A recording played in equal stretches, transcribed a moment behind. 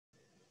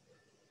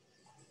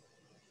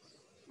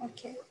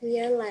Okay, we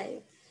are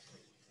live.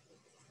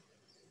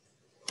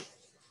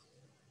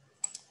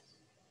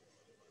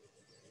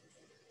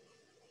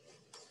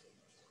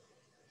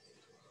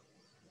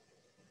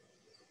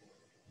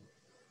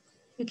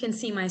 You can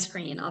see my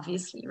screen,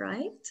 obviously,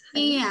 right?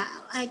 Yeah,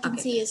 I can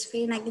see your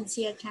screen. I can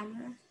see your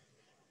camera.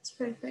 It's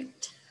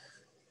perfect.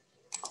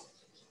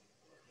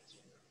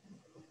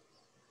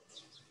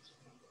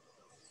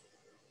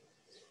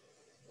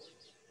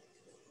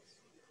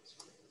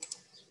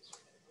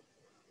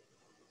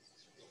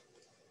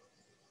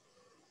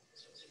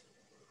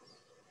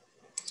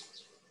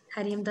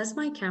 Hadim, does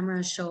my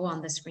camera show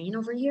on the screen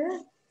over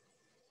here?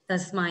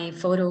 Does my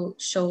photo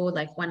show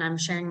like when I'm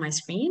sharing my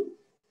screen?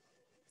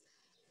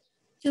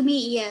 To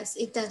me, yes,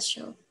 it does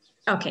show.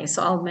 Okay,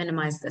 so I'll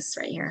minimize this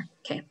right here.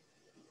 Okay.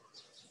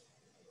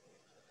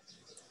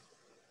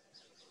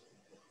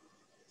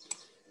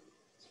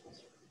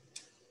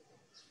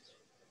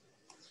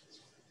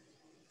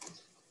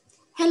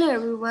 Hello,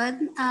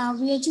 everyone.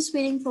 We are just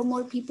waiting for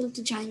more people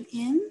to join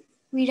in.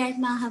 We right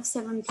now have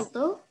 7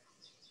 people.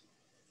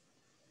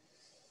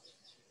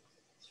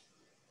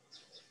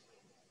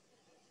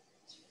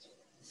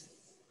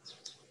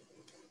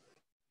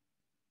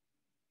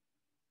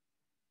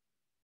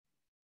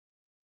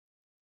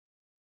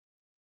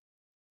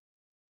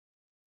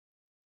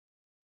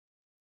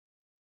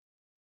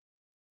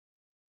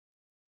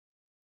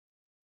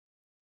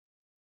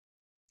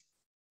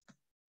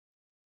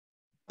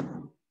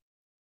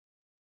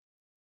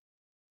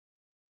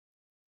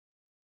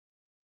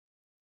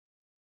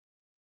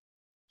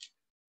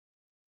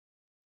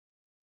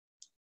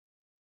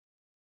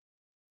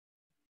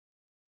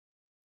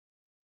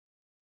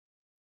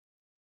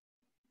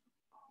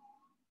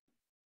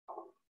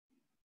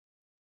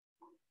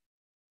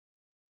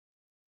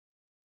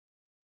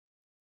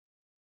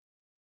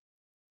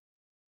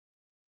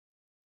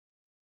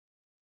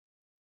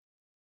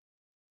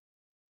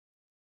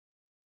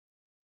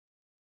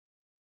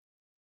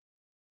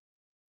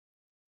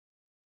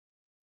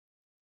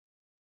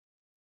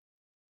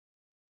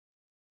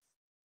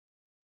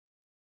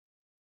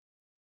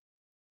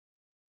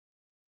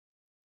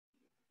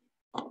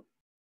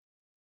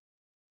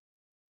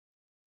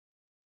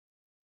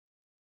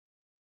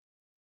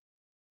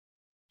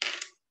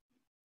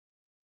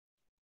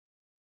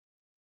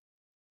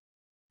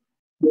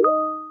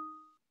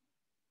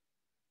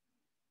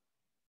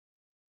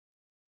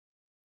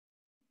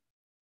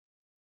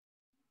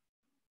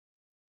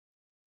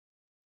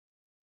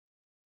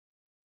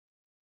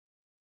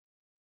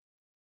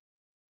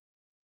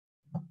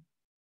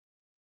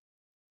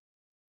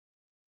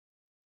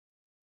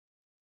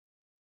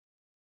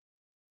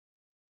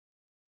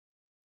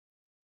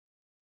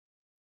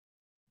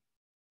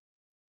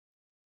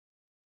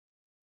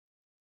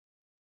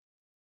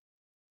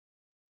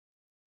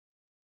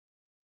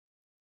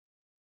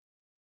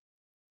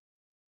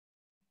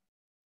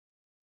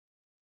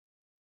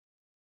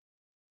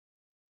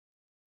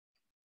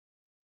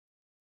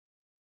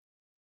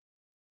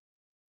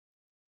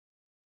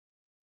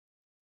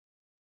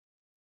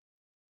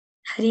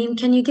 Hadim,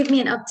 can you give me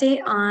an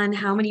update on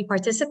how many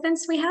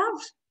participants we have?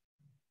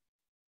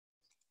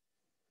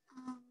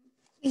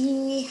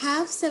 We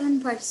have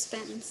 7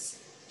 participants.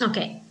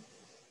 Okay.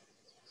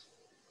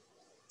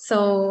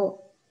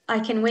 So I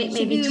can wait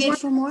maybe Should we wait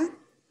for more?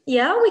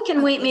 Yeah, we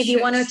can wait maybe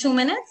sure. 1 or 2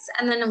 minutes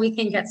and then we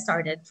can get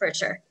started for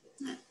sure.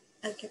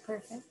 Okay,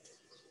 perfect.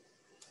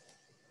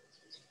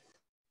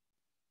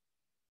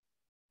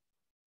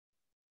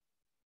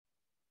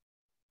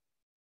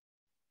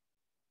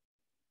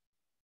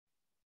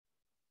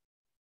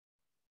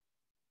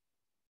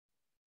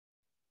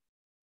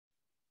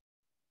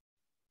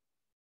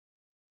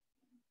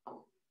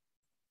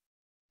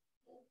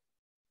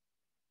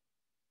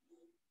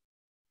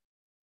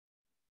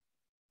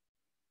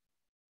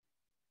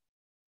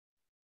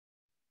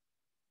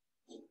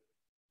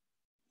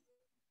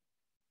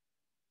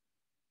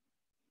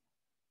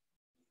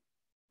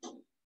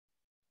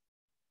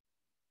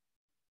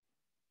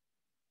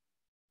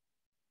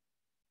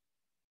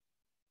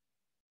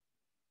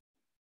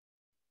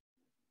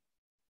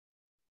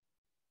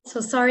 So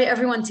sorry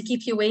everyone to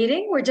keep you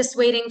waiting. We're just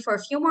waiting for a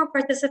few more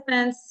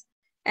participants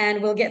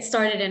and we'll get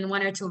started in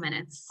 1 or 2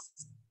 minutes.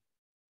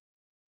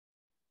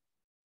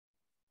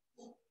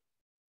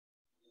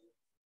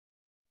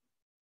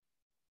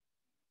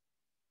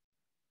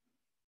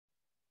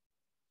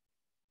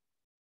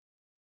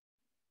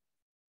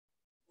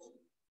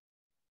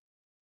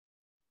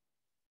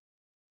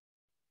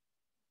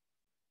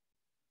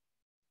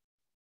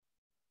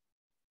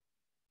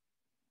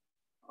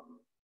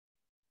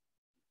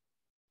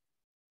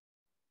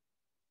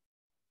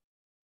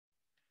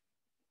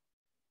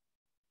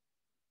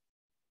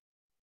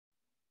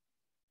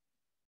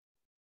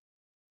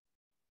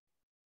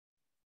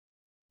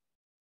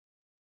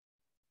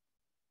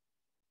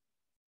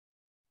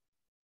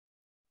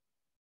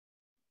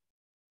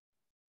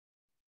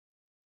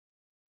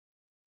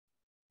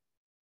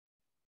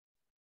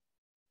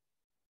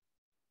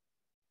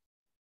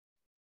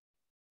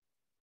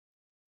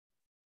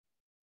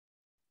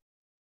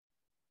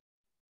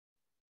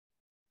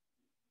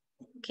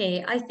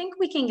 Okay, I think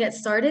we can get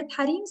started,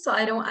 Harim. So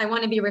I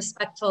want to be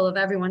respectful of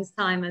everyone's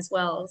time as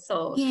well.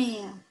 So Yeah,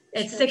 yeah,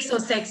 it's sure, sure.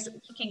 6:06.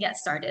 We can get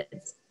started.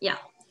 Yeah.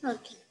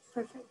 Okay,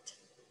 perfect.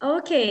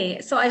 Okay,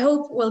 so I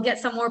hope we'll get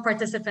some more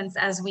participants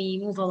as we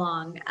move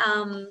along.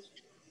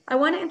 I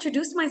want to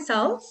introduce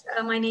myself.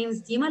 My name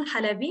is Dima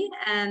Al-Halabi,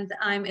 and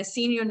I'm a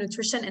senior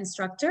nutrition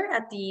instructor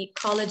at the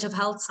College of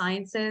Health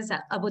Sciences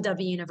at Abu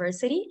Dhabi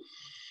University.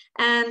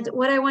 And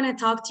what I want to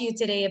talk to you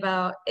today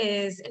about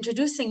is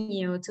introducing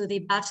you to the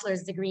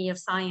bachelor's degree of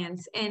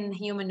science in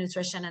human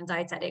nutrition and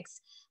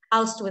dietetics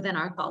housed within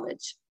our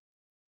college.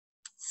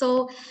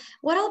 So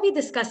what I'll be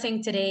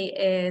discussing today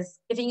is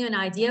giving you an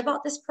idea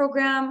about this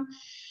program,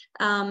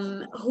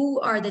 who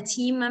are the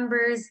team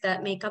members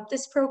that make up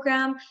this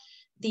program,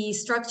 the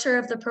structure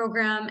of the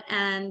program,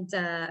 and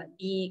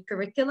the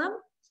curriculum,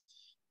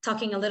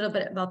 talking a little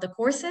bit about the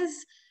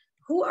courses,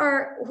 who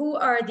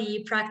are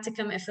the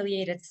practicum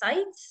affiliated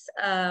sites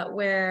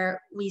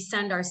where we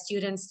send our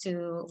students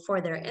to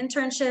for their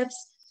internships,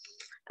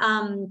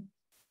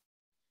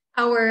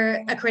 our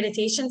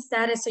accreditation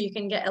status, so you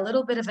can get a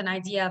little bit of an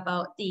idea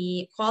about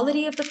the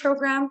quality of the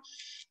program.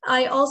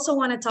 I also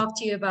want to talk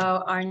to you about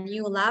our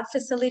new lab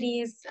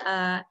facilities.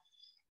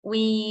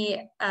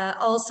 We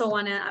also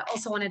want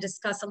to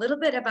discuss a little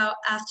bit about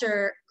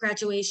after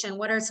graduation,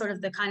 what are sort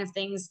of the kind of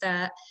things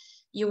that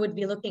you would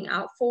be looking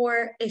out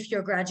for if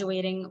you're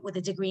graduating with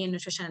a degree in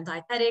nutrition and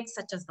dietetics,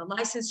 such as the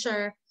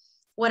licensure.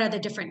 What are the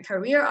different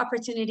career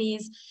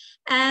opportunities?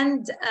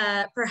 And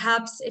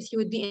perhaps if you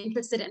would be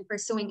interested in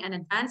pursuing an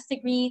advanced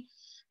degree,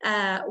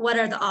 what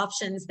are the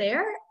options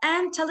there?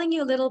 And telling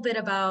you a little bit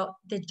about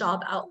the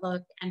job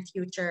outlook and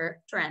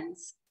future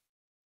trends.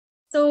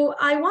 So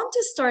I want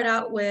to start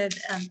out with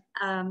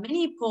a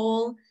mini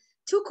poll,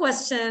 2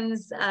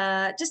 questions,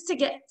 just to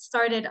get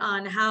started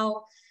on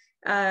how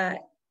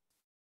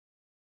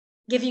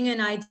giving you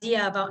an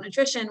idea about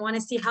nutrition. Want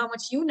to see how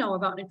much you know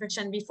about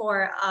nutrition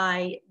before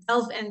I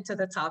delve into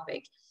the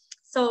topic.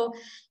 So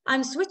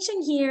I'm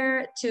switching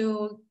here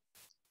to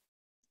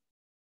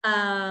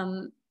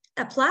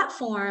a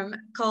platform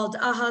called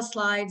AHA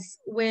Slides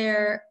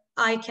where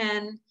I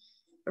can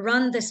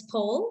run this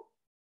poll.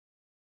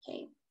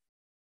 Okay.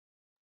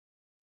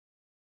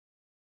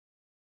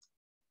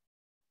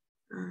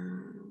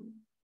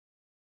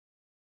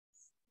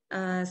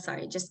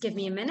 Sorry, just give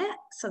me a minute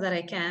so that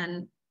I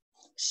can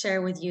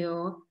share with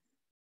you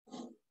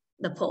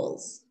the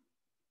polls.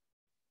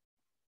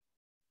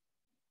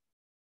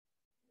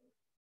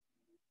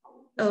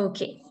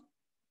 Okay.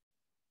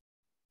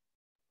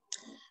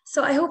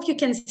 So I hope you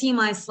can see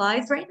my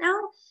slides right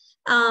now.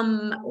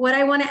 What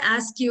I want to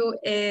ask you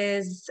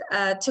is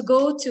to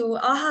go to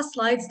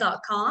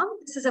ahaslides.com.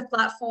 This is a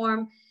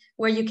platform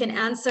where you can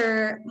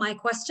answer my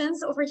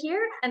questions over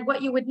here. And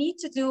what you would need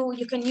to do,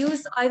 you can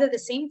use either the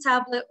same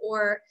tablet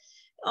or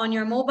on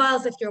your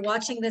mobiles if you're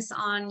watching this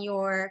on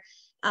your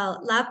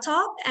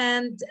laptop.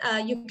 And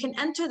you can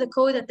enter the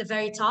code at the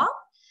very top,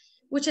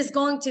 which is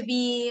going to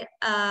be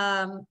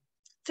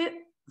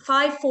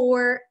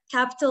 54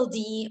 capital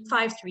D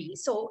 53.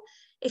 So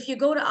if you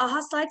go to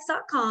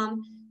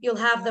ahaslides.com, you'll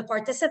have the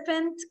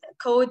participant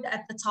code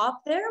at the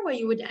top there where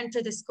you would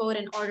enter this code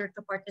in order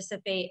to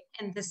participate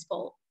in this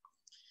poll.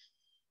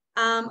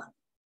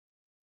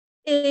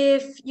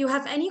 If you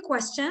have any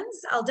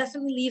questions, I'll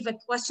definitely leave a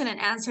question and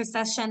answer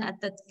session at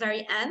the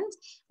very end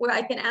where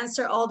I can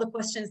answer all the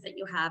questions that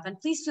you have.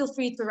 And please feel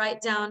free to write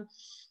down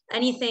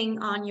anything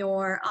on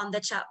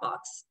the chat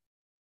box.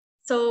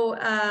 So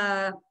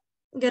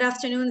good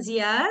afternoon,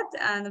 Ziad.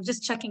 And I'm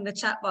just checking the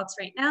chat box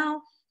right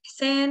now.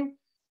 Hussein,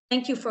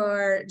 thank you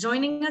for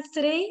joining us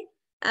today.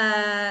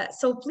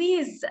 So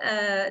please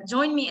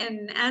join me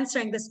in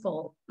answering this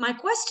poll. My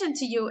question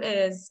to you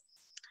is,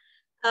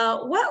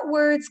 what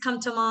words come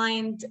to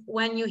mind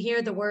when you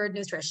hear the word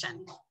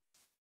nutrition?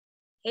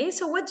 Okay,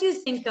 so what do you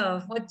think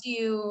of?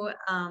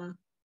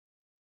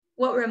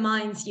 What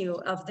reminds you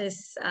of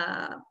this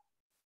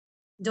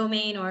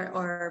domain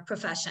or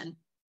profession?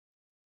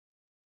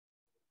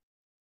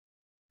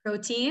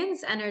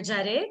 Proteins,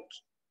 energetic.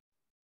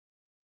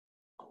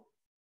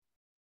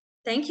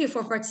 Thank you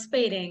for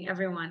participating,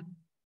 everyone.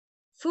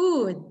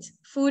 Food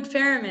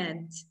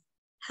pyramid,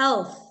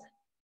 health,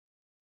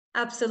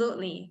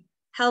 absolutely.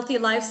 Healthy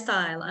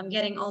lifestyle. I'm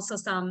getting also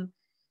some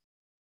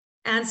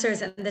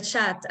answers in the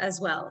chat as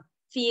well.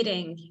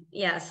 Feeding,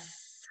 yes.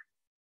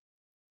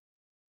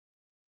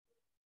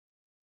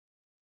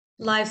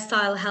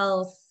 Lifestyle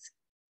health,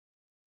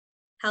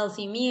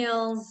 healthy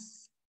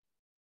meals.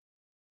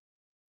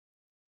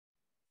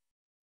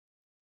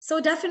 So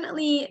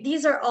definitely,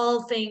 these are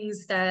all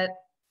things that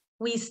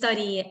we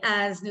study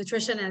as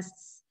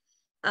nutritionists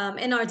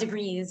in our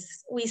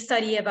degrees. We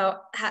study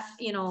about,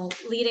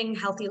 leading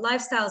healthy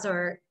lifestyles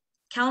or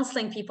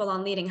counseling people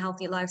on leading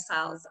healthy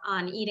lifestyles,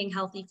 on eating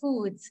healthy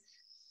foods.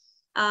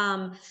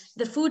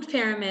 The food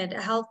pyramid,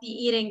 a healthy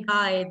eating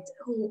guide,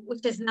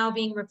 which is now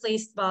being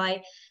replaced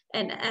by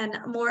and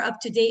more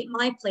up-to-date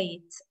My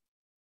Plate,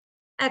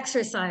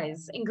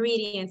 exercise,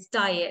 ingredients,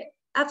 diet.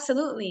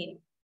 Absolutely.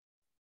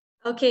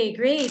 Okay,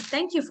 great.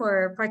 Thank you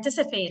for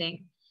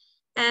participating.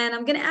 And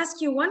I'm going to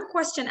ask you one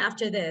question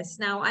after this.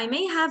 Now, I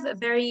may have a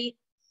very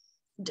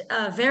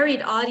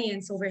varied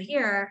audience over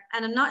here,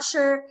 and I'm not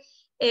sure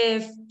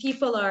if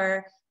people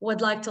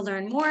would like to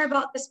learn more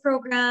about this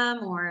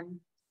program, or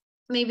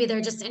maybe they're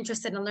just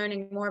interested in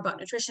learning more about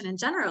nutrition in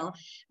general.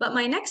 But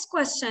my next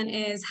question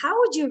is, how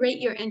would you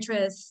rate your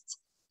interest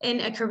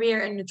in a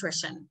career in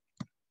nutrition?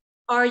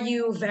 Are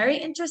you very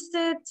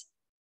interested?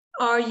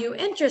 Are you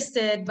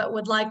interested but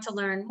would like to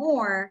learn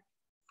more?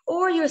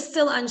 Or you're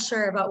still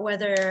unsure about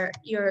whether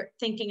you're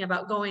thinking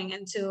about going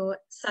into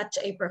such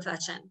a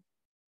profession?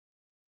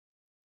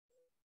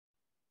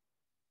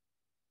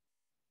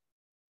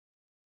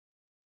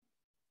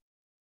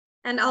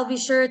 And I'll be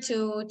sure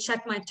to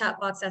check my chat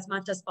box as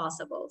much as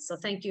possible. So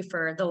thank you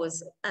for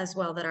those as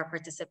well that are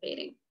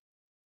participating.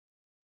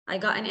 I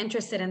got an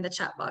interested in the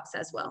chat box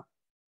as well.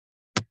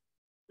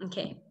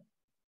 Okay.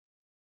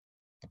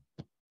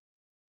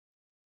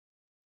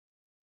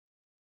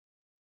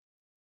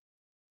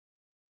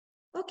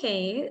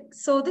 Okay,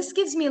 so this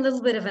gives me a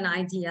little bit of an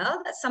idea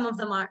that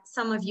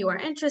some of you are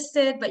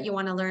interested, but you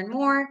want to learn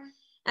more,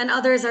 and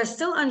others are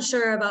still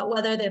unsure about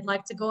whether they'd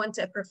like to go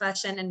into a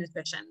profession in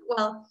nutrition.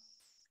 Well,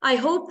 I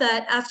hope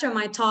that after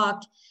my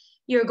talk,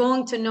 you're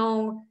going to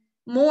know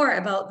more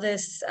about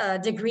this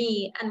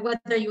degree and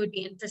whether you would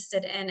be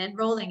interested in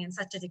enrolling in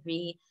such a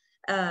degree,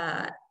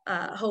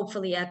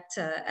 hopefully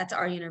at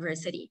our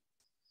university.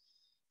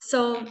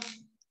 So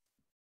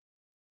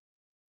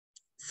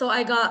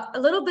I got a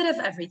little bit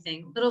of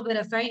everything, a little bit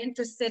of very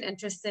interested,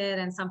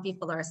 and some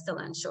people are still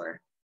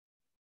unsure.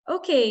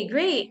 Okay,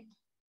 great.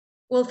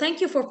 Well, thank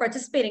you for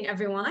participating,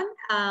 everyone.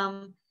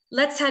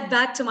 Let's head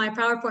back to my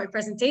PowerPoint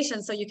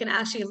presentation so you can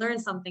actually learn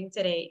something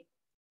today.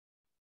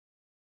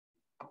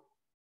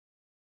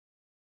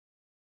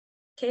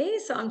 Okay,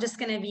 so I'm just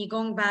gonna be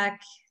going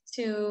back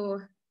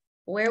to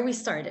where we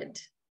started.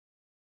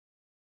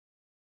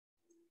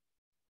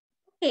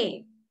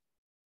 Okay.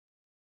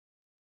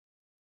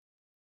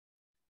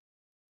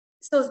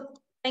 So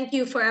thank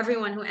you for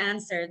everyone who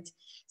answered.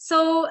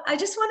 So I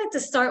just wanted to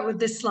start with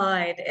this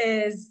slide.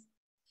 Is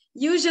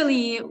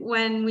usually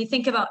when we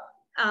think about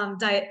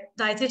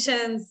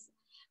dietitians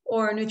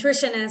or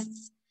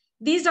nutritionists,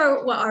 these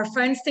are what our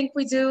friends think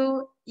we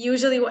do,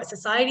 usually what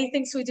society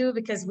thinks we do,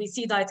 because we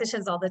see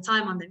dietitians all the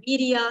time on the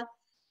media,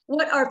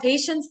 what our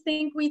patients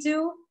think we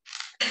do,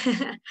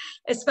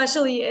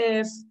 especially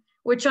if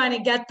we're trying to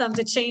get them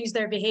to change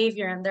their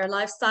behavior and their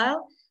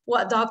lifestyle,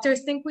 what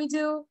doctors think we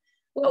do,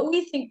 what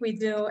we think we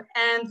do,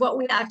 and what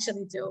we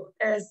actually do.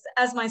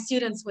 As my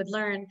students would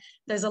learn,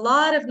 there's a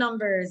lot of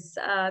numbers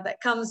that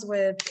comes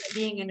with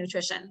being in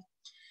nutrition.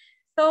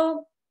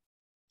 So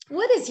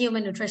what is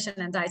human nutrition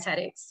and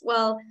dietetics?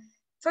 Well,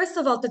 first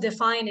of all, to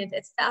define it,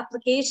 it's the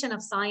application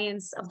of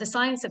the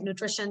science of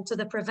nutrition to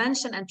the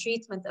prevention and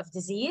treatment of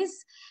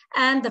disease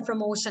and the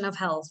promotion of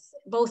health,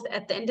 both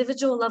at the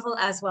individual level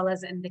as well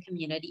as in the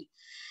community.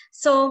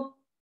 So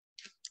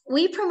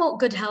we promote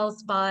good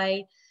health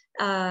by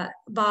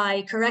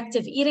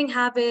corrective eating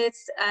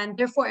habits and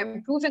therefore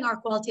improving our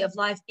quality of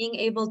life, being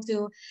able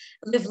to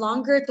live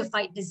longer to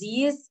fight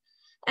disease.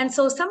 And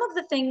so some of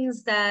the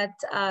things that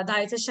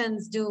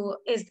dietitians do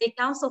is they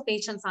counsel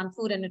patients on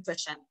food and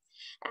nutrition,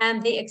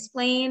 and they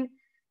explain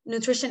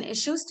nutrition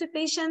issues to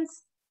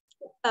patients.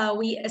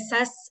 We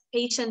assess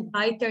patient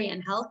dietary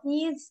and health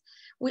needs.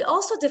 We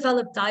also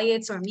develop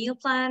diets or meal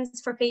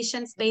plans for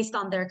patients based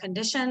on their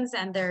conditions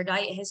and their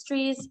diet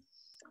histories.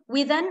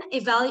 We then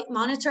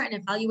monitor and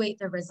evaluate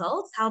the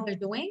results, how they're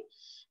doing,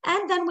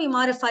 and then we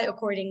modify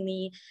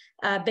accordingly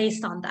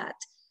based on that.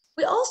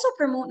 We also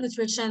promote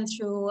nutrition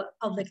through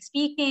public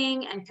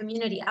speaking and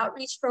community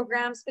outreach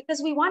programs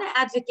because we want to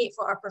advocate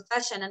for our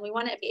profession and we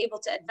want to be able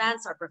to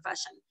advance our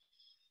profession.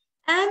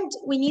 And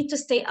we need to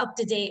stay up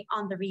to date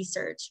on the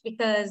research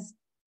because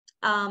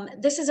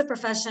this is a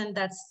profession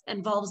that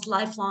involves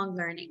lifelong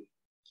learning.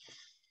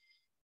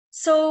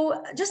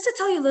 So just to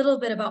tell you a little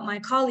bit about my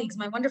colleagues,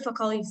 my wonderful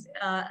colleagues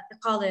at the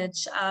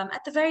college,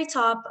 at the very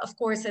top, of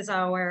course, is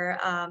our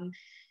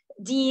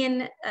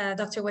Dean,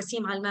 Dr.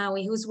 Wasim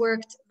Almawi, who's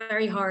worked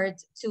very hard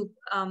to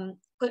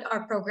put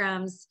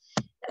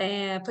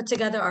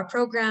together our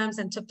programs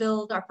and to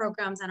build our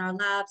programs and our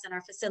labs and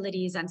our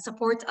facilities and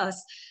support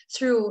us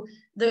through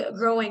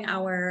growing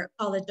our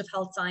College of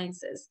Health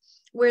Sciences.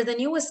 We're the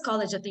newest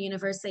college at the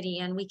university,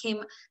 and we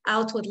came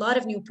out with a lot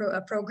of new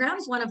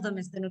programs. One of them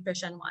is the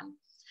nutrition one.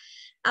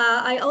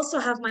 I also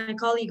have my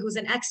colleague who's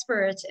an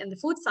expert in the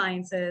food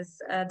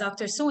sciences,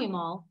 Dr.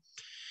 Suimal.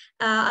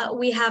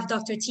 We have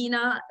Dr.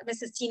 Tina,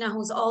 Mrs. Tina,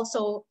 who's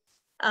also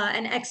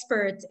an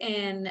expert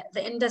in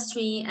the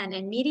industry and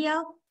in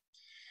media,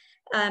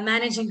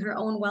 managing her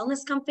own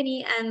wellness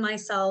company, and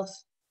myself,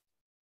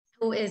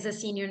 who is a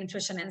senior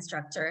nutrition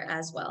instructor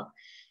as well.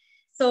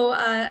 So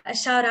a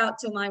shout out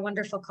to my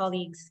wonderful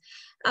colleagues.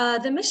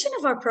 The mission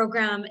of our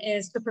program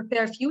is to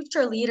prepare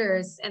future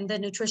leaders in the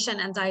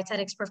nutrition and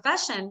dietetics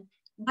profession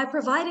by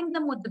providing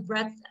them with the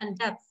breadth and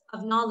depth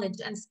of knowledge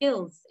and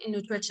skills in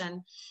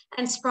nutrition,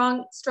 and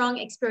strong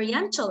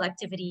experiential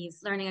activities,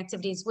 learning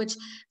activities, which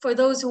for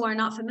those who are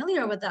not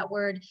familiar with that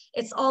word,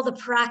 it's all the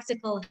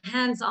practical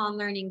hands-on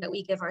learning that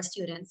we give our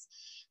students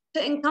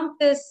to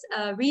encompass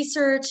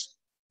research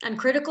and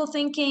critical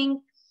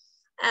thinking,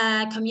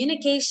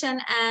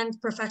 communication, and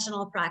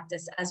professional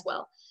practice as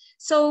well.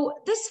 So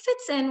this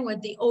fits in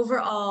with the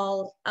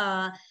overall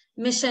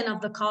mission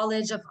of the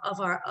College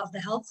of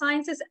the Health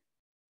Sciences,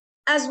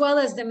 as well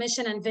as the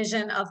mission and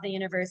vision of the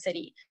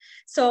university.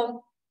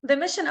 So the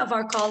mission of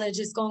our college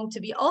is going to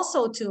be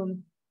also to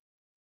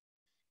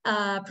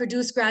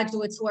produce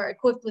graduates who are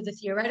equipped with the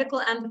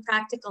theoretical and the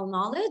practical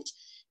knowledge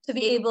to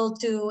be able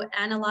to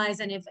analyze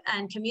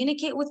and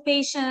communicate with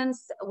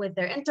patients, with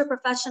their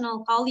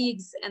interprofessional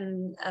colleagues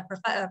and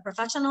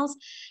professionals,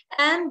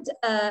 and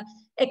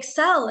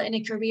excel in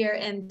a career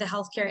in the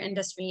healthcare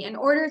industry in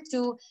order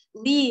to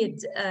lead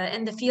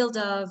in the field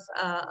of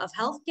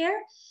healthcare,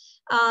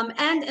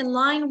 and in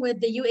line with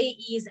the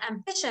UAE's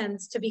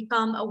ambitions to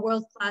become a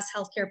world-class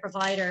healthcare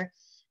provider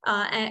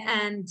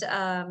and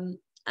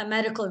a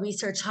medical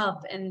research hub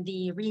in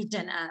the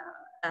region,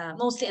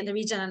 mostly in the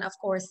region, and of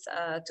course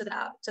to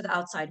the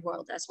outside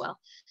world as well.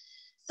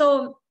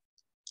 So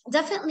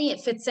definitely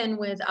it fits in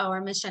with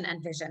our mission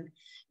and vision.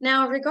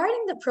 Now,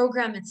 regarding the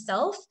program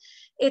itself,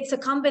 it's a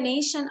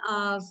combination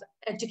of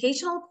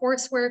educational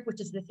coursework, which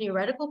is the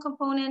theoretical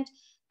component,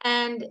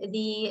 and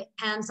the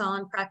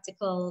hands-on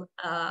practical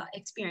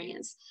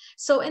experience.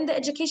 So in the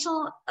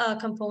educational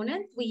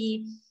component,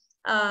 we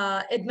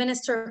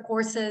administer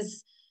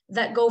courses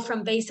that go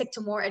from basic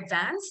to more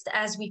advanced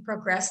as we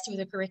progress through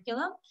the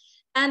curriculum.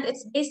 And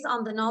it's based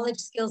on the knowledge,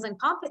 skills, and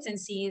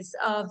competencies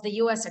of the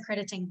US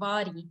accrediting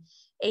body,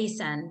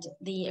 ASEND,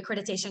 the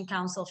Accreditation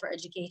Council for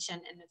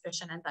Education in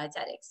Nutrition and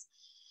Dietetics.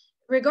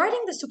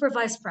 Regarding the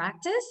supervised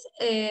practice,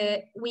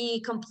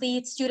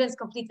 students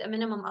complete a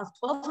minimum of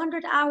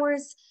 1,200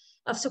 hours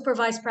of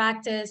supervised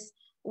practice,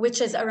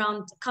 which is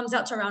comes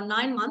out to around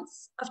 9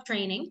 months of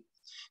training.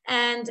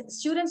 And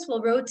students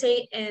will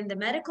rotate in the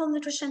medical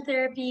nutrition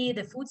therapy,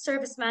 the food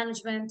service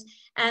management,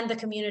 and the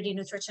community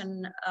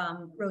nutrition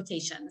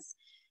rotations.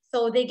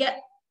 So they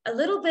get a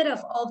little bit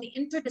of all the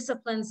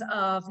interdisciplines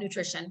of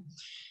nutrition.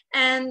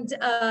 And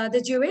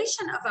the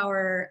duration of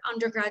our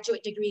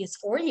undergraduate degree is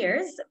 4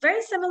 years,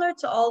 very similar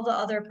to all the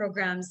other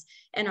programs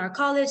in our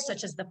college,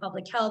 such as the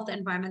public health,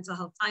 environmental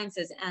health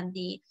sciences, and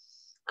the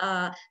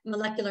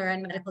molecular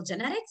and medical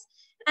genetics.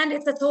 And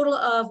it's a total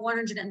of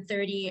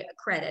 130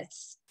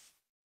 credits.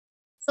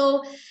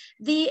 So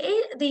the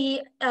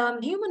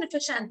human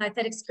nutrition and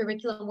dietetics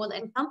curriculum will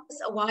encompass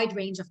a wide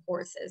range of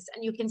courses.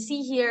 And you can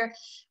see here,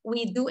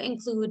 we do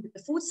include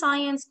the food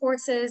science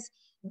courses,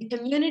 the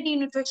community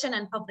nutrition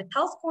and public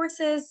health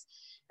courses.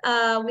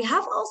 We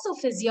have also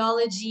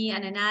physiology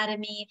and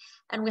anatomy,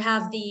 and we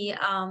have the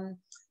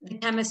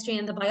chemistry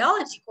and the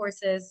biology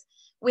courses.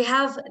 We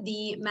have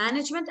the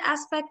management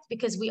aspect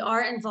because we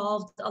are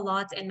involved a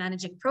lot in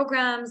managing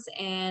programs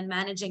and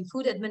managing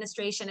food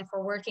administration if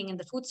we're working in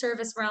the food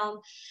service realm.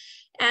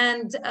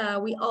 And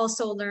we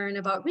also learn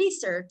about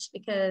research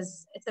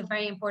because it's a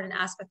very important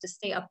aspect to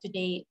stay up to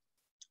date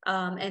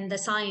in the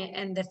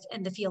science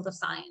in the field of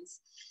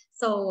science.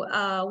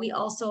 So we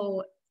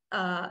also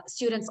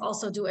students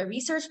also do a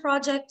research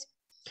project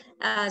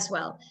as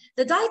well.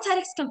 The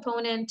dietetics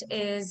component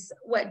is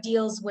what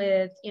deals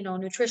with,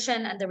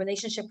 nutrition and the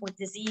relationship with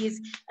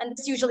disease, and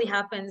this usually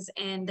happens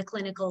in the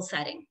clinical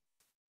setting.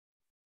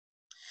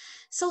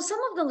 So some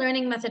of the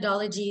learning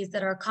methodologies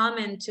that are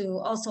common to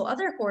also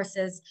other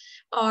courses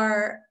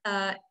are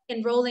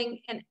enrolling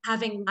and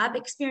having lab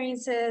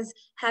experiences,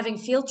 having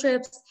field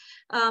trips.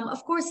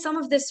 Of course, some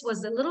of this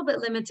was a little bit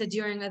limited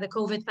during the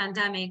COVID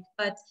pandemic,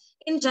 but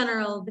in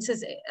general, this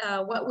is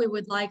what we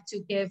would like to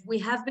give. We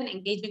have been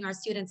engaging our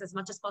students as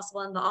much as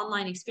possible in the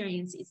online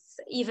experiences,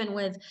 even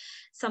with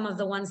some of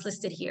the ones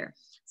listed here.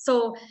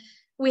 So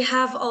we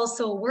have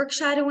also work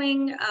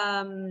shadowing,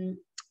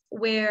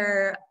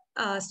 where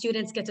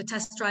students get to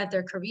test drive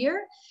their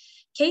career,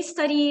 case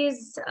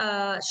studies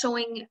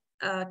showing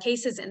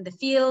cases in the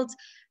field,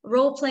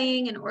 role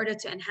playing in order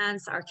to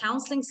enhance our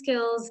counseling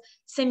skills,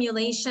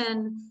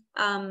 simulation,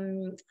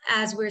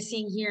 as we're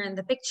seeing here in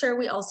the picture.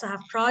 We also have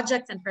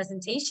projects and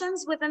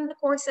presentations within the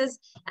courses,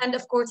 and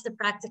of course the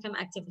practicum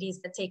activities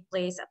that take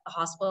place at the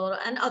hospital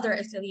and other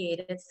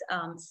affiliated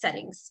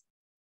settings.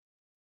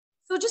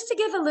 So just to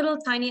give a little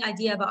tiny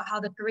idea about how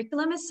the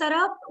curriculum is set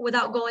up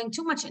without going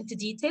too much into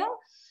detail,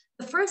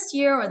 the first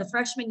year or the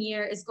freshman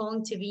year is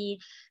going to be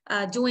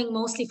doing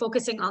mostly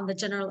focusing on the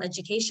general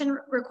education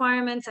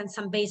requirements and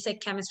some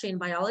basic chemistry and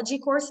biology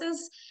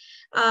courses.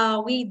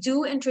 We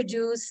do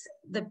introduce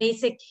the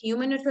basic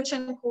human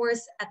nutrition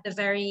course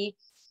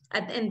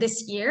in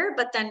this year,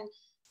 but then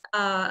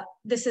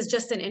this is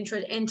just an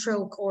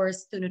intro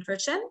course to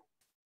nutrition.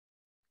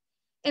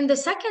 In the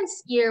second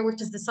year,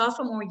 which is the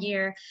sophomore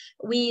year,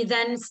 we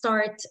then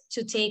start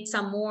to take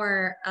some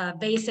more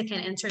basic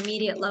and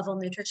intermediate level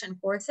nutrition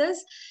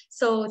courses.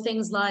 So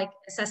things like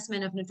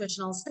assessment of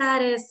nutritional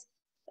status,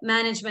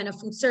 management of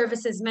food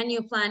services,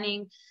 menu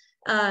planning,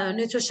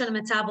 nutrition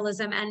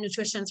metabolism and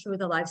nutrition through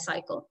the life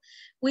cycle.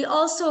 We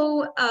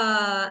also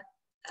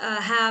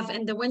have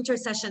in the winter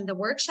session the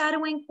work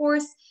shadowing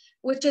course,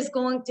 which is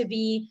going to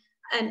be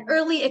an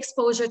early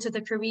exposure to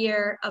the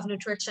career of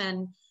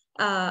nutrition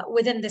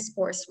within this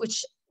course,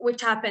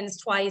 which happens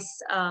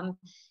twice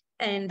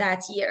in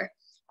that year.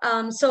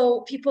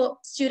 So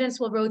students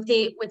will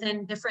rotate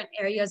within different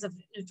areas of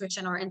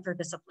nutrition or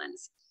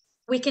interdisciplines.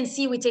 We can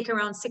see we take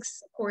around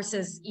 6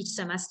 courses each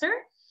semester.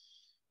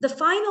 The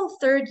final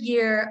third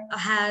year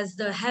has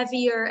the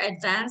heavier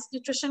advanced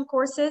nutrition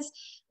courses,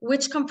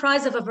 which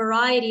comprise of a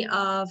variety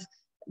of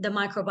the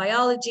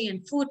microbiology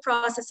and food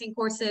processing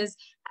courses,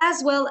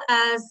 as well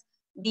as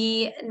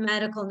the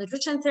medical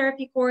nutrition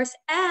therapy course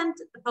and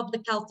the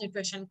public health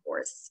nutrition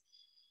course.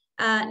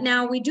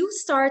 Now, we do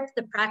start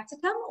the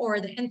practicum or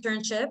the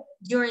internship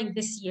during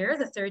this year,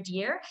 the third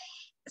year.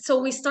 So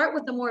we start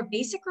with the more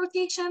basic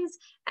rotations,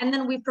 and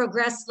then we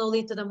progress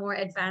slowly to the more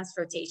advanced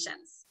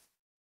rotations.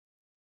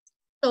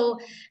 So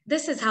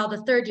this is how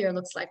the third year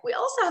looks like. We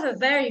also have a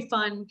very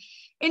fun,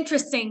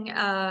 interesting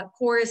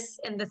course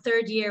in the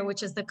third year,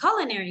 which is the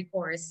culinary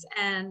course.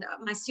 And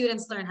my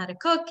students learn how to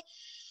cook,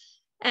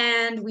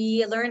 and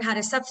we learn how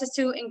to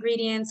substitute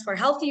ingredients for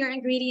healthier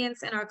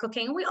ingredients in our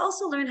cooking. We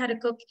also learn how to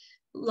cook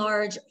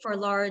large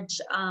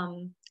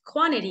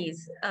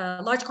quantities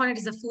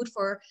of food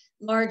for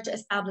large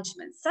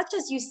establishments, such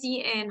as you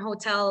see in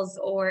hotels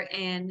or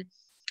in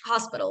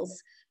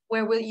hospitals,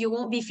 where you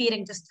won't be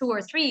feeding just 2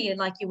 or 3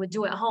 like you would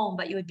do at home,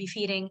 but you would be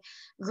feeding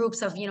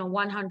groups of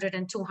 100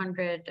 and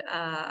 200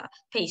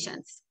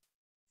 patients.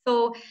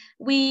 So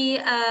we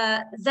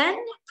then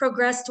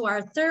progress to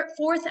our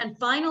fourth and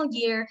final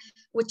year,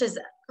 which is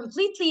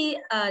completely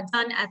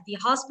done at the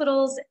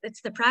hospitals.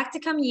 It's the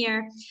practicum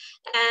year,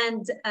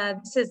 and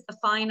this is the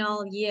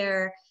final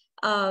year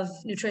of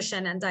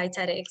nutrition and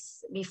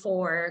dietetics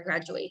before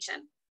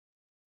graduation.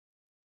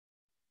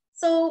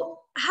 So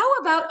how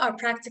about our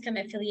practicum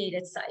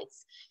affiliated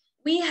sites?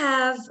 We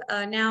have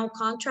now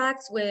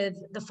contracts with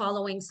the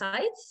following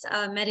sites: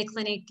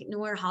 Mediclinic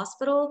Noor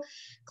Hospital,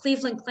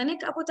 Cleveland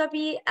Clinic Abu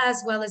Dhabi,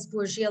 as well as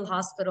Bourjeel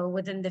Hospital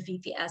within the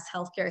VPS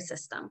healthcare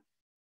system.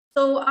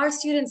 So our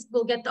students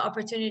will get the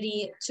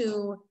opportunity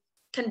to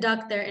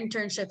conduct their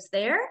internships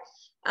there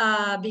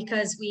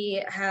because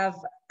we have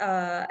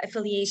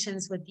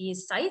affiliations with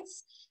these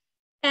sites.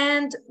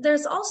 And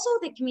there's also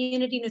the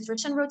community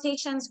nutrition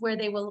rotations, where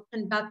they will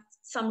conduct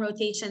some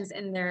rotations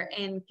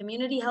in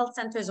community health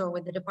centers or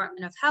with the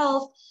Department of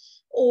Health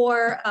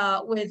or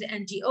with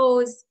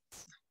NGOs.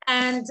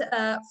 And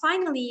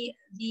finally,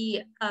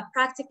 the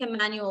practicum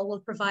manual will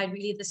provide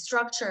really the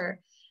structure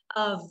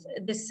of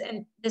this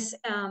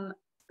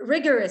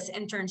rigorous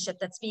internship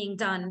that's being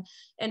done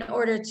in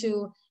order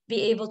to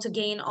be able to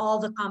gain all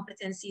the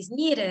competencies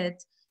needed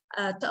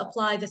to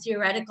apply the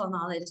theoretical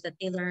knowledge that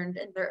they learned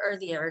in their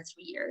earlier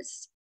 3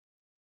 years.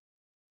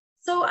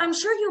 So I'm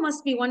sure you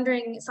must be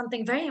wondering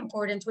something very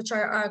important, which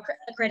are our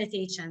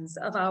accreditations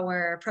of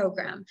our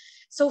program.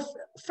 So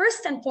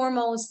first and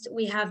foremost,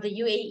 we have the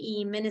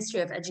UAE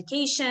Ministry of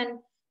Education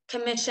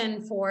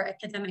Commission for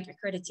Academic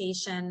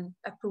Accreditation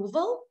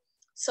Approval.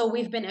 So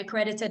we've been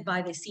accredited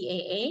by the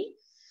CAA.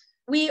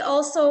 We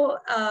also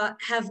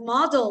have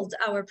modeled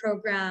our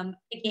program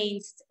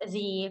against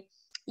the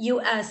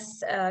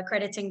US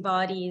accrediting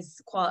bodies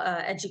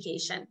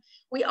education.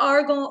 We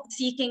are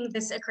seeking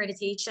this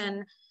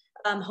accreditation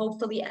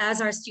hopefully as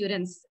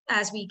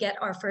we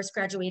get our first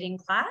graduating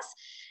class.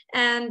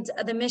 And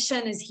the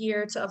mission is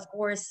here to, of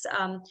course,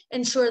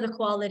 ensure the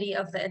quality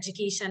of the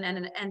education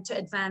and to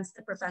advance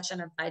the profession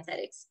of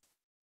dietetics.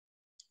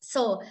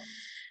 So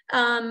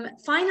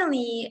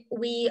finally,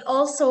 we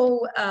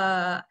also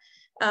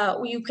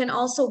you can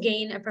also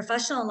gain a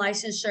professional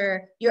licensure.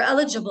 You're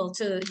eligible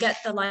to get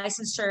the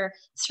licensure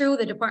through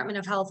the Department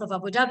of Health of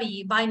Abu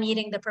Dhabi by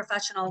meeting the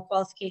professional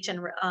qualification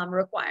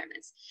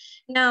requirements.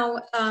 Now,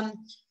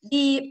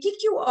 the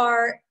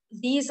PQR,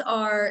 these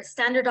are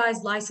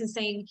standardized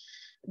licensing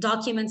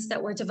documents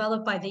that were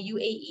developed by the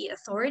UAE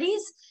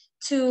authorities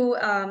to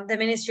the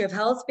Ministry of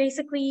Health,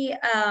 basically,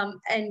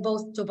 in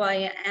both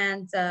Dubai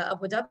and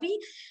Abu Dhabi.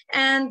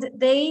 And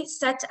they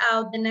set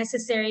out the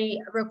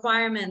necessary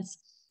requirements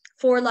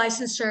for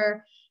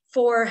licensure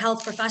for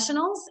health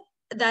professionals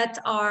that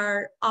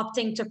are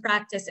opting to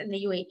practice in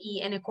the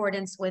UAE in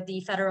accordance with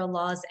the federal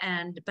laws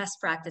and best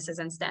practices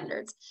and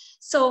standards.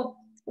 So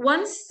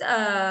once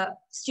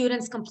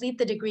students complete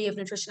the degree of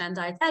nutrition and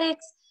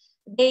dietetics,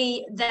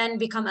 they then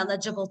become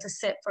eligible to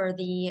sit for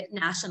the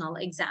national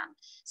exam.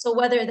 So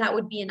whether that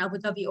would be in Abu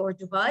Dhabi or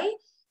Dubai,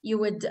 you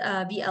would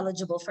be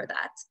eligible for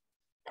that.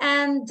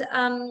 And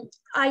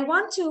I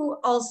want to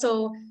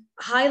also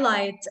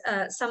highlight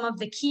some of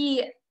the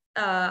key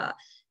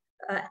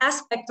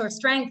aspects or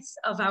strengths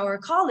of our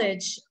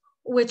college,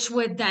 which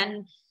would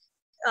then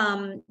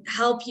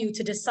help you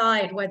to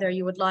decide whether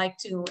you would like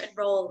to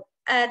enroll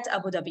at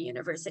Abu Dhabi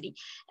University.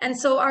 And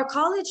so our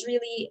college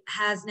really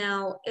has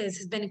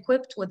been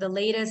equipped with the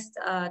latest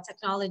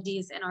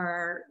technologies in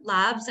our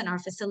labs and our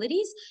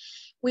facilities.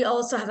 We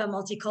also have a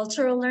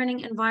multicultural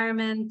learning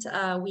environment.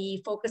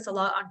 We focus a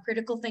lot on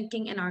critical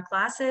thinking in our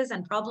classes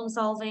and problem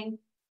solving.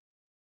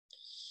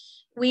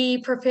 We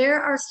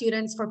prepare our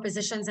students for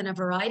positions in a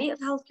variety of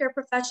healthcare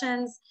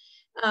professions.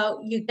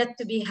 You get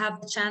to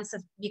have the chance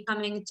of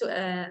becoming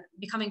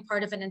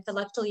part of an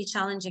intellectually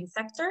challenging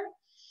sector.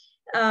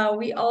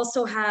 We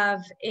also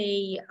have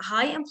a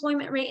high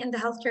employment rate in the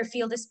healthcare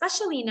field,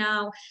 especially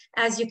now,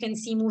 as you can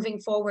see moving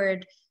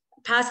forward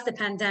past the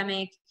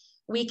pandemic,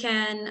 we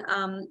can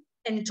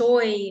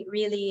enjoy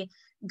really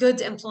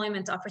good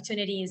employment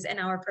opportunities in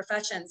our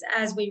professions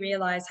as we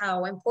realize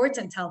how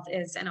important health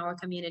is in our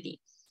community.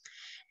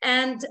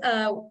 And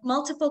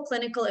multiple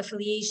clinical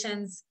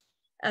affiliations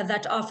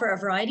that offer a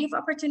variety of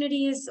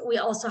opportunities. We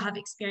also have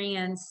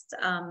experienced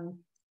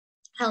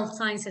health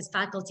sciences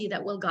faculty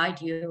that will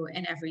guide you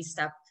in every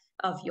step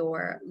of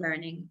your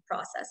learning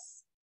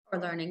process or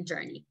learning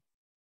journey.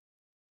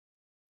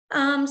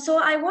 So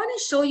I want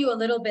to show you a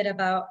little bit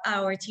about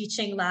our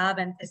teaching lab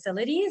and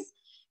facilities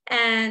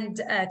and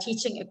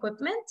teaching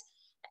equipment.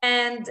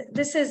 And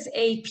this is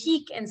a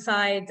peek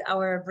inside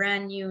our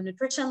brand new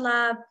nutrition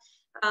lab.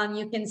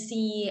 You can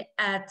see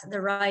at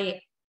the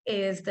right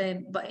is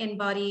the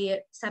InBody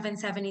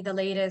 770, the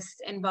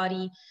latest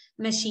InBody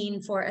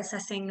machine for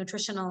assessing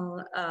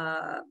nutritional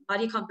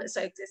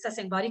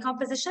assessing body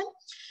composition.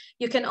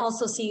 You can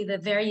also see the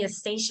various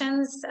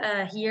stations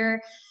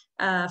here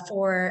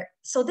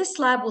so this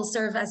lab will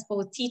serve as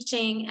both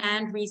teaching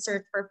and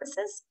research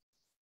purposes,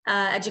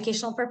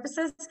 educational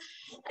purposes,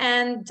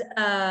 and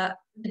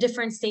the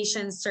different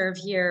stations serve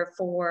here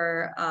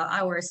for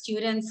our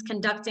students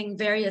conducting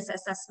various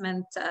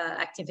assessment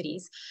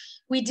activities.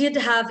 We did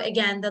have,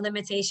 again, the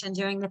limitation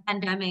during the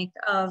pandemic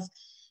of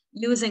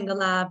using the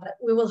lab.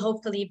 We will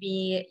hopefully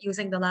be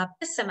using the lab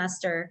this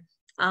semester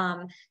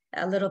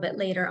a little bit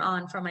later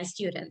on for my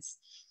students.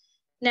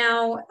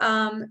 Now,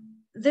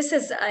 this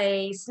is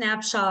a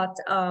snapshot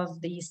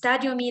of the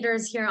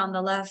stadiometers here on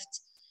the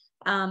left.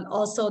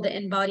 Also the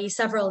InBody,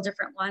 several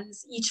different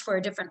ones, each for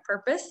a different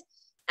purpose.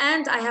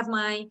 And I have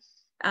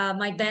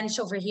my bench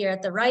over here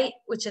at the right,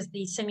 which is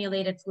the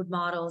simulated food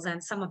models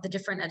and some of the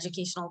different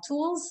educational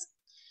tools.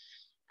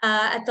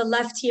 At the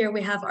left here,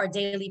 we have our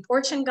daily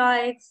portion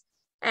guides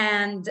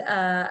and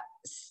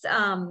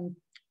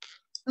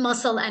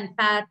muscle and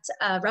fat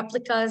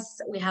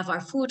replicas. We have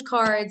our food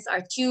cards,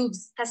 our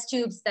tubes, test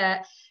tubes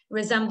that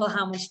resemble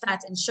how much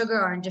fat and sugar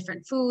are in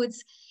different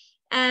foods,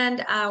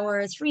 and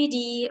our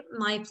 3D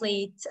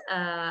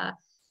MyPlate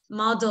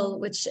model,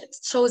 which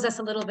shows us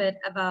a little bit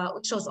about,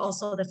 which shows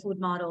also the food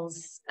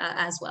models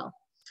as well.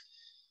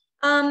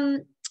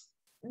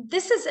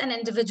 This is an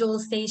individual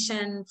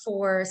station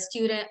for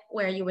student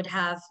where they would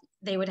have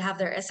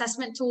their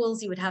assessment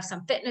tools. You would have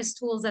some fitness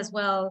tools as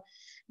well,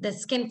 the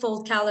skin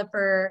fold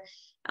caliper,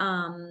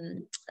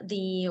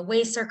 the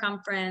waist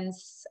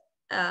circumference,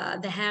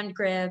 the hand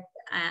grip,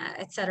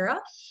 etc.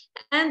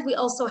 And we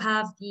also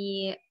have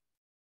the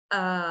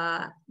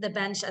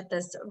bench at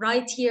this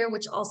right here,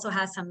 which also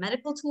has some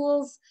medical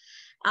tools,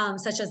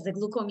 such as the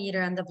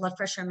glucometer and the blood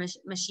pressure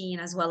machine,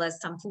 as well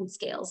as some food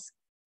scales.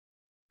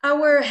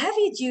 Our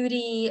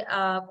heavy-duty,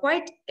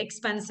 quite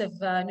expensive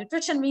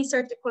nutrition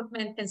research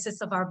equipment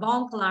consists of our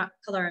bone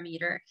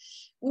calorimeter,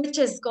 which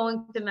is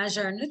going to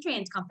measure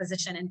nutrient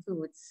composition in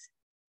foods.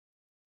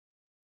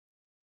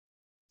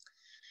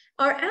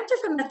 Our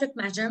anthropometric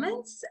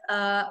measurements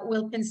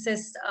will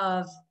consist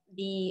of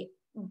the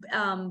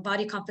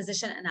body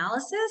composition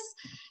analysis,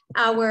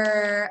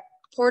 our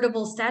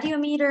portable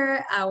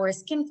stadiometer, our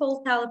skin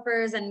fold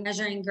calipers, and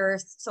measuring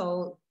girth,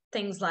 so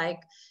things like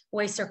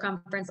waist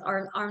circumference,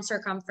 arm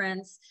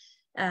circumference,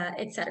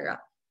 etc.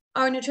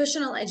 Our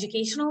nutritional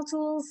educational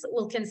tools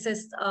will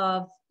consist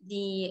of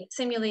the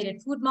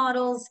simulated food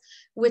models,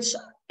 which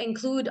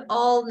include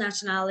all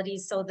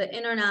nationalities, so the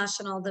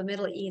international, the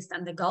Middle East,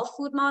 and the Gulf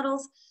food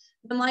models,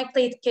 the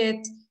MyPlate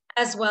kit,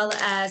 as well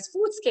as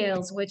food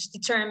scales, which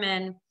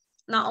determine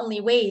not only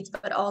weight,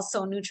 but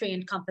also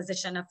nutrient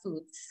composition of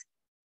foods.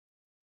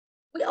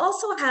 We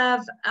also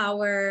have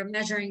our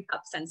measuring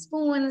cups and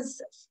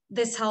spoons.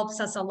 This helps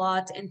us a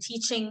lot in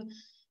teaching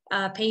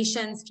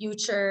patients,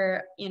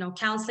 future,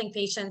 counseling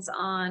patients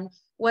on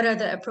what are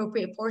the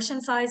appropriate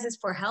portion sizes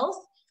for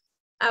health,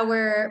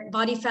 our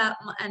body fat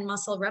and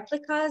muscle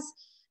replicas,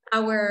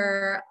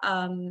 our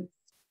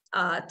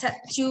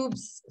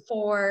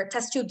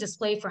test tube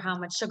display for how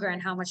much sugar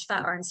and how much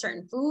fat are in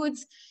certain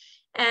foods,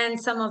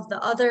 and some of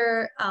the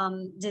other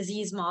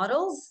disease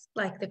models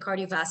like the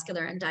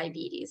cardiovascular and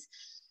diabetes.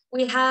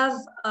 We have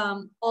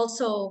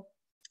also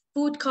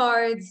food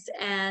cards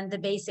and the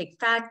basic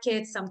fat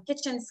kits, some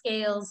kitchen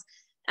scales,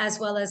 as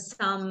well as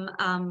some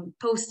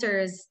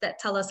posters that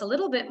tell us a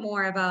little bit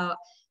more about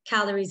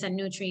calories and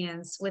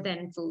nutrients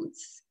within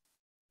foods,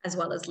 as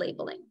well as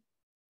labeling.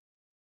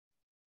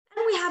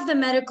 And we have the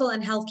medical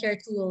and healthcare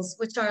tools,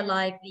 which are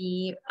like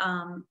the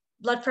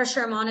blood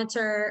pressure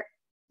monitor,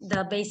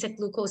 the basic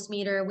glucose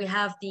meter. We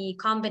have the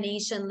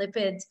combination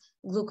lipid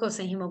glucose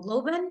and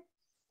hemoglobin.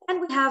 And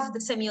we have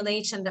the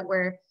simulation that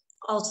we're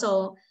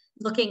also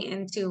looking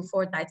into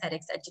for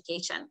dietetics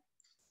education.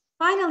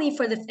 Finally,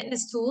 for the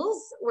fitness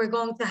tools, we're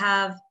going to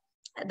have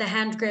the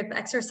hand grip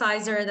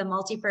exerciser, the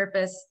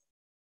multi-purpose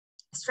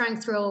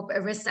strength rope,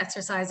 a wrist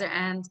exerciser,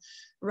 and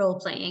role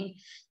playing.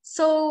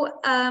 So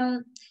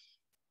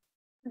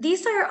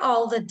these are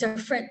all the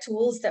different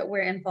tools that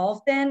we're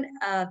involved in,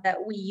 that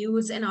we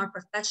use in our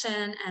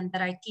profession, and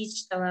that I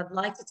teach, that I'd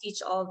like to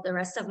teach all the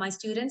rest of my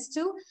students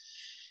too.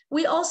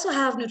 We also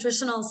have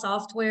nutritional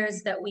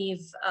softwares that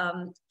we've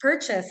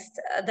purchased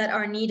that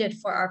are needed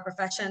for our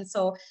profession.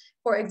 So,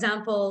 for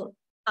example,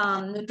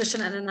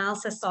 nutrition and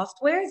analysis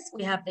softwares.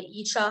 We have the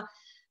ISHA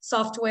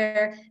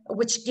software,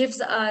 which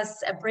gives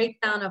us a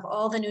breakdown of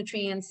all the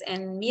nutrients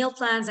in meal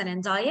plans and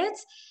in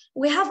diets.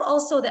 We have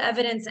also the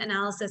evidence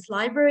analysis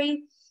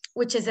library,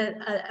 which is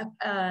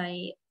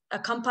a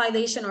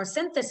compilation or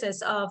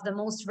synthesis of the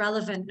most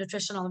relevant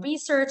nutritional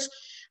research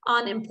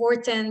on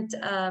important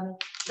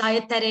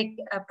dietetic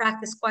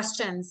practice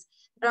questions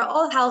that are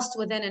all housed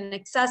within an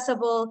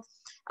accessible,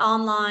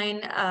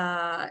 online,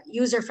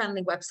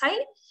 user-friendly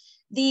website.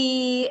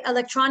 The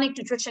electronic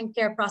nutrition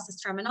care process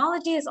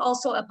terminology is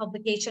also a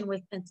publication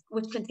which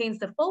contains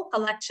the full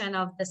collection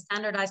of the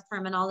standardized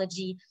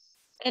terminology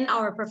in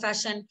our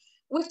profession,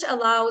 which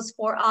allows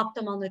for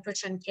optimal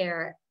nutrition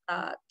care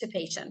to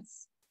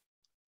patients.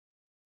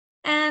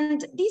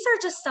 And these are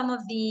just some of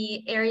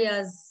the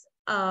areas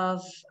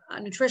of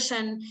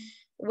nutrition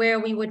where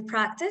we would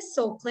practice.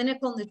 So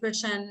clinical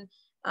nutrition,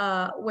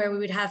 where we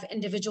would have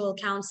individual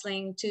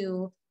counseling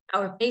to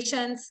our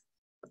patients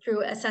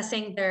through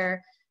assessing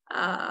their,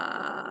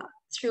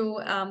 through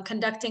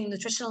conducting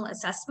nutritional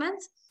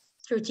assessments,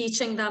 through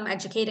teaching them,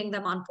 educating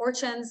them on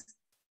portions.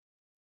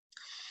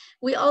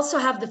 We also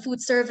have the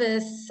food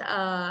service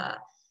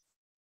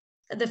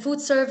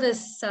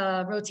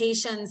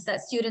rotations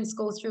that students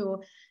go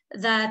through,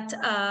 that,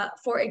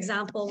 for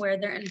example, where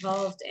they're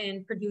involved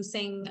in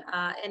producing,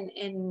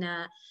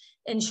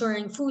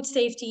 ensuring food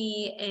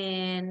safety,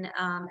 in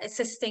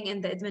assisting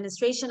in the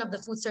administration of the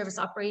food service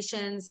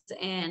operations,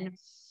 and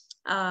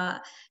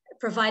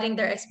providing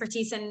their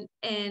expertise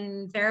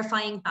in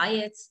verifying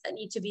diets that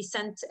need to be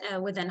sent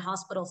within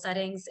hospital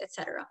settings,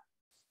 etc.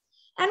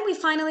 And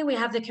finally, we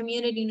have the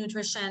community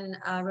nutrition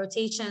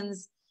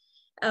rotations,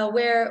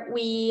 where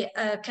we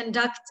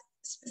conduct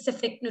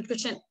specific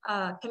nutrition,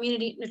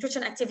 community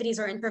nutrition activities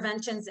or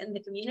interventions in the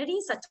community,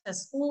 such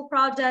as school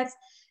projects,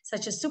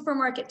 such as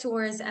supermarket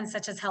tours, and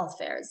such as health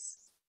fairs.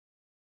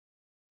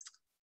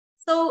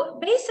 So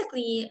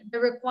basically, the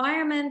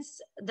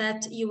requirements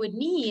that you would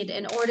need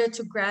in order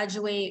to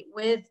graduate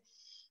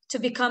to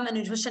become a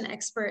nutrition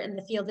expert in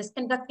the field is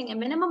conducting a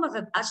minimum of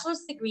a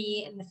bachelor's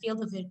degree in the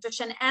field of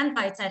nutrition and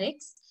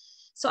dietetics.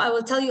 So I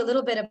will tell you a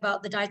little bit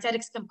about the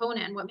dietetics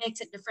component and what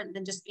makes it different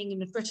than just being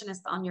a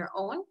nutritionist on your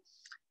own.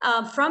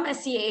 From a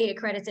CAA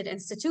accredited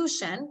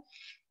institution,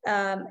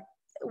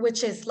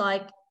 which is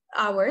like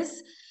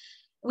ours,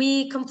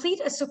 we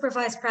complete a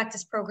supervised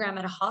practice program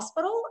at a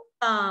hospital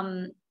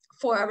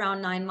for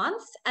around 9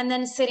 months, and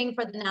then sitting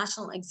for the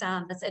national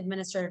exam that's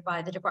administered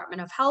by the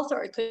Department of Health,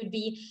 or it could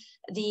be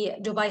the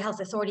Dubai Health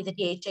Authority, the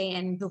DHA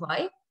in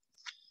Dubai.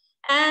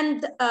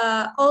 And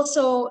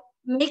also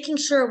making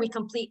sure we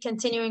complete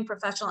continuing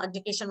professional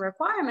education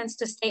requirements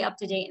to stay up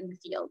to date in the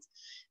field.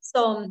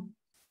 So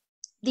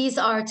these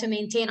are to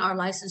maintain our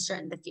licensure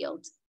in the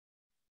field.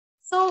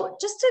 So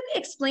just to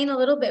explain a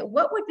little bit,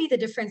 what would be the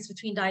difference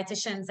between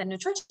dietitians and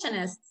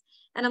nutritionists?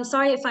 And I'm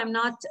sorry if I'm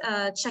not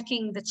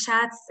checking the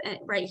chats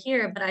right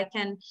here, but I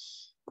can,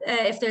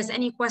 if there's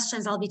any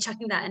questions, I'll be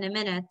checking that in a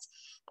minute.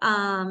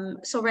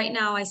 So right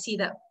now I see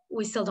that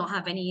we still don't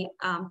have any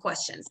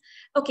questions.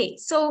 Okay,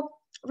 so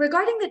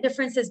regarding the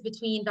differences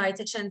between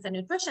dietitians and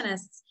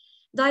nutritionists,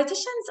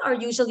 dietitians are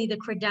usually the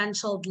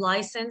credentialed,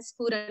 licensed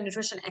food and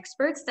nutrition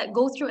experts that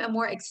go through a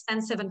more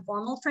extensive and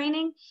formal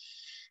training.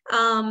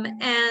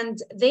 And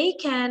they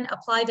can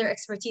apply their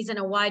expertise in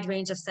a wide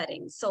range of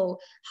settings. So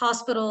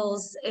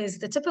hospitals is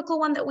the typical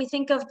one that we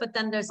think of, but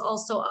then there's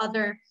also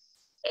other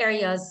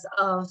areas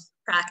of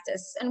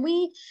practice. And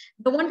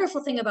the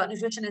wonderful thing about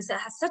nutrition is that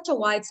it has such a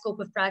wide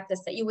scope of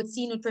practice that you would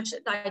see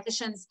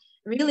dietitians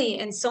really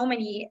in so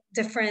many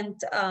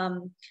different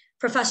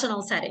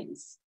professional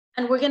settings.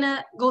 And we're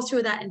gonna go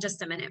through that in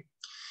just a minute.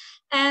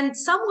 And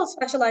some will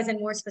specialize in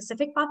more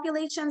specific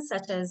populations,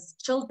 such as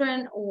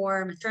children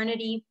or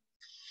maternity.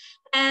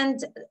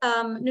 And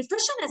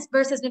nutritionists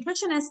versus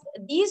nutritionists,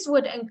 these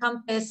would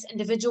encompass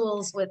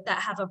individuals that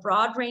have a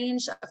broad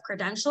range of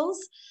credentials,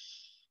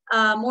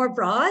 more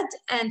broad,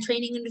 and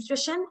training in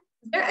nutrition.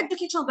 Their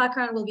educational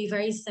background will be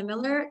very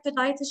similar to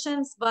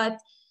dietitians, but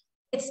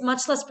it's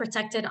much less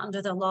protected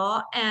under the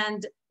law,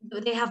 and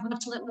they have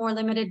much more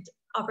limited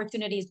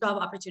opportunities,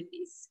 job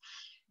opportunities,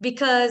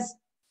 because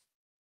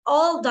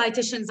all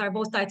dietitians are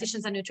both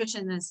dietitians and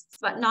nutritionists,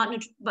 but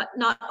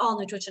not all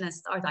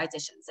nutritionists are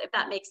dietitians, if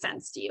that makes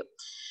sense to you.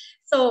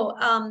 So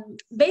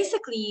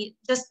basically,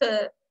 just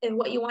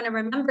what you want to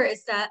remember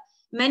is that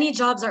many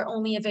jobs are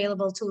only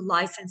available to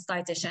licensed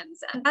dietitians,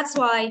 and that's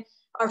why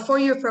our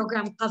 4-year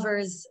program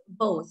covers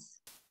both.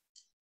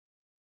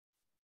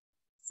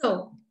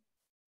 So,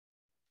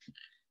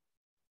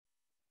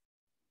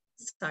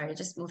 sorry,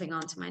 just moving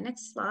on to my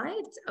next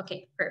slide.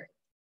 Okay, perfect.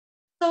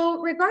 So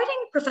regarding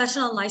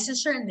professional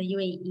licensure in the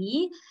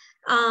UAE,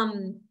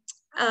 um,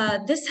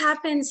 this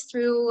happens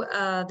through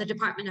the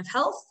Department of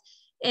Health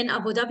in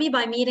Abu Dhabi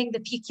by meeting the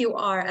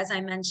PQR, as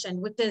I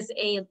mentioned, which is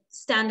a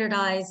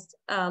standardized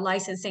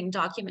licensing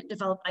document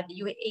developed by the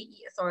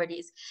UAE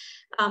authorities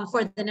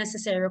for the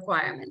necessary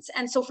requirements.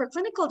 And so for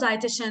clinical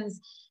dietitians,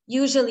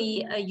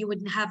 usually you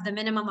would have the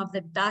minimum of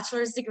the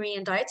bachelor's degree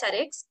in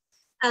dietetics,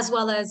 as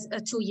well as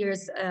 2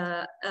 years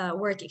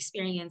work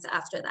experience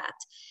after that.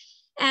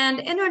 And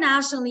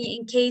internationally,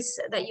 in case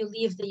that you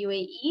leave the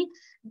UAE,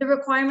 the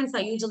requirements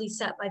are usually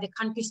set by the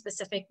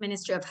country-specific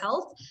Ministry of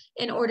Health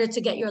in order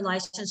to get your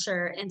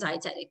licensure in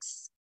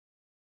dietetics.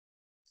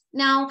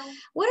 Now,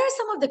 what are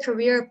some of the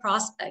career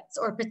prospects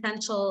or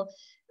potential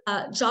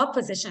job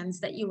positions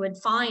that you would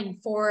find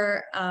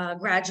for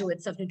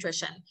graduates of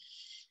nutrition?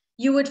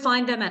 You would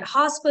find them at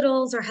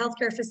hospitals or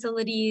healthcare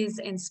facilities,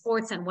 in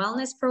sports and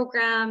wellness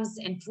programs,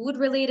 in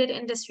food-related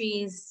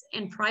industries,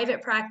 in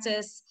private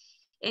practice,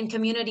 in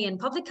community and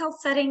public health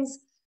settings,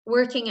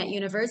 working at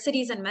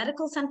universities and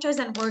medical centers,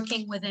 and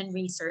working within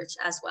research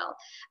as well.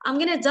 I'm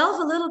going to delve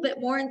a little bit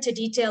more into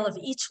detail of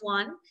each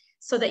one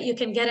so that you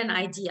can get an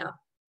idea.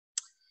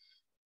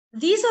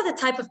 These are the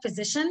type of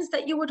positions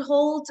that you would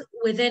hold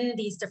within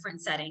these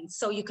different settings.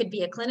 So you could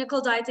be a clinical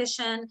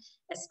dietitian,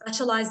 a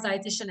specialized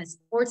dietitian, a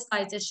sports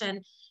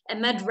dietitian, a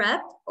med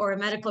rep or a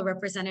medical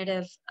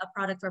representative, a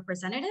product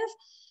representative,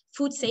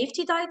 food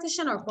safety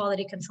dietitian or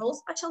quality control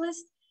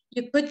specialist.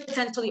 You could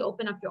potentially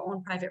open up your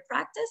own private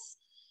practice.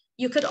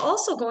 You could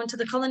also go into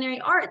the culinary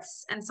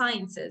arts and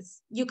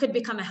sciences. You could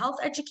become a health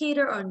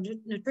educator or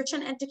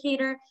nutrition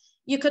educator.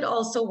 You could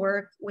also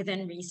work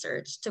within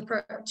research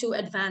to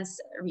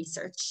advance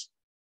research.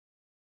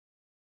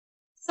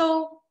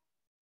 So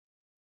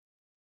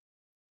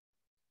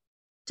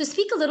to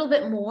speak a little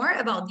bit more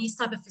about these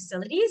type of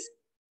facilities,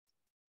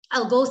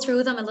 I'll go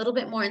through them a little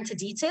bit more into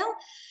detail.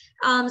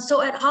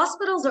 So at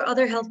hospitals or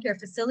other healthcare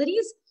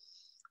facilities,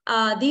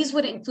 these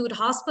would include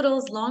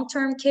hospitals,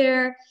 long-term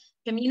care,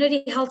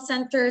 community health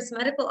centers,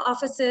 medical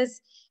offices,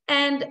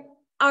 and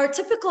our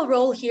typical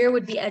role here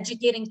would be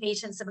educating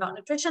patients about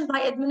nutrition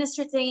by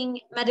administering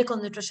medical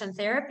nutrition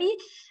therapy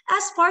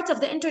as part of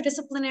the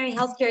interdisciplinary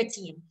healthcare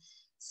team,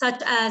 such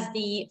as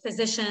the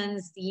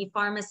physicians, the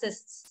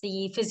pharmacists,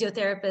 the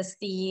physiotherapists,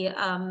 the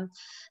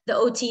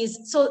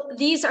OTs. So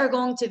these are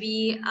going to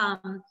be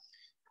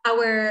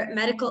our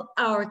medical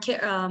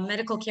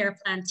care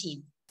plan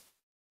team.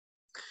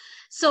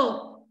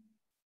 So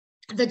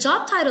the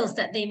job titles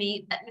that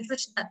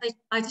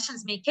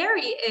dietitians may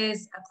carry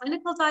is a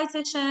clinical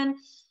dietitian,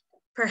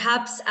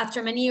 perhaps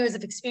after many years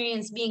of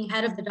experience being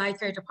head of the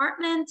dietary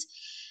department,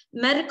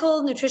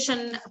 medical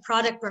nutrition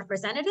product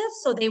representative.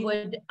 So they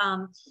would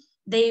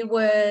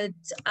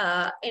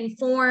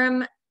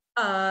inform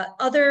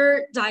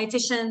other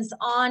dietitians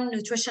on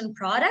nutrition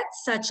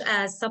products such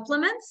as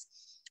supplements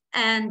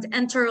and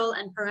enteral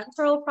and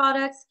parenteral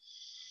products.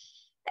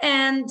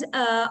 And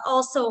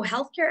also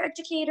healthcare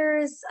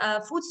educators,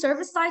 food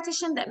service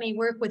dietitian that may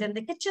work within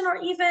the kitchen or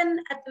even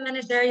at the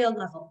managerial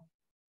level.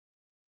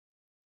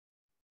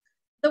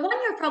 The one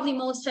you're probably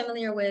most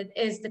familiar with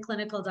is the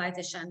clinical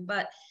dietitian,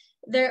 but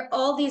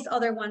all these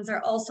other ones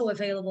are also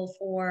available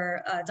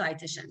for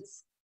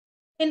dietitians.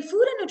 In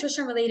food and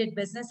nutrition related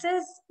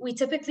businesses, we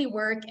typically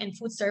work in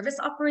food service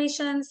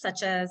operations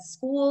such as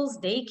schools,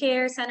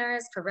 daycare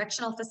centers,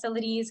 correctional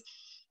facilities,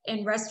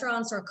 in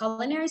restaurants or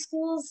culinary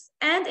schools,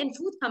 and in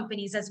food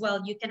companies as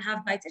well. You can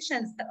have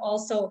dietitians that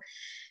also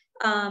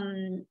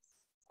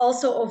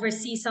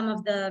oversee some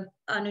of the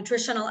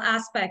nutritional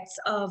aspects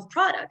of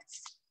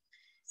products.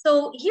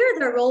 So here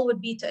their role would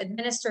be to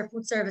administer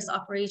food service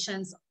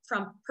operations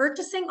from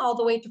purchasing all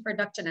the way to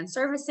production and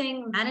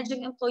servicing,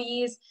 managing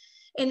employees,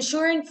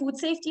 ensuring food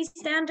safety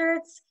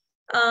standards,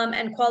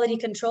 and quality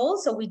control.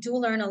 So we do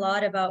learn a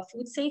lot about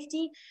food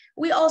safety.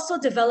 We also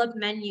develop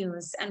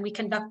menus and we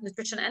conduct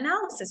nutrition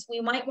analysis. We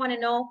might want to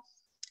know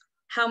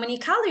how many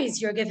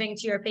calories you're giving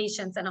to your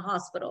patients in a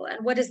hospital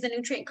and what is the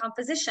nutrient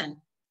composition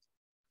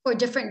for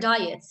different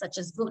diets, such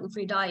as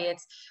gluten-free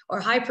diets or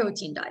high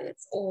protein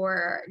diets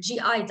or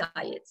GI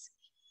diets,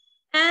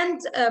 and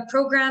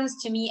programs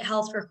to meet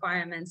health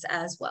requirements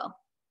as well.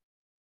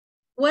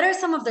 What are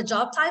some of the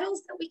job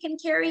titles that we can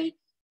carry?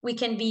 We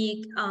can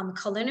be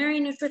culinary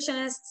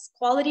nutritionists,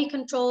 quality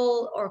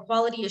control or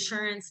quality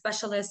assurance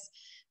specialists.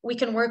 We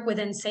can work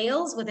within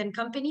sales, within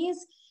companies,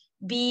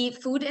 be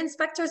food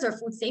inspectors or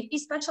food safety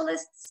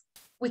specialists.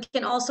 We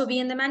can also be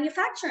in the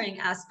manufacturing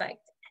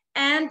aspect,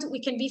 and we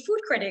can be food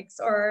critics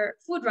or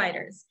food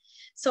writers.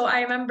 So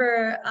I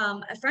remember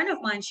a friend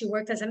of mine, she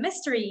worked as a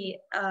mystery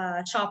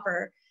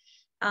shopper,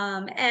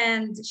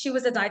 and she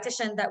was a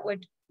dietitian that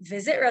would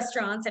visit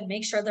restaurants and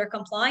make sure they're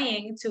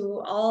complying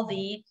to all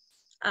the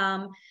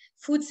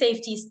food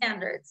safety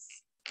standards.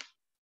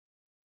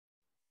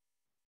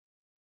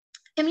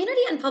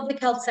 Community and public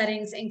health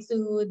settings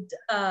include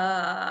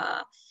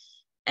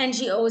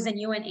NGOs and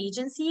UN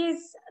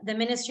agencies, the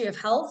Ministry of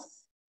Health,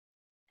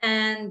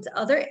 and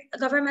other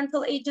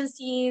governmental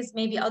agencies,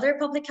 maybe other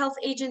public health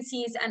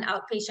agencies, and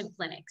outpatient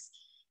clinics.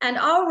 And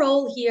our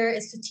role here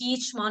is to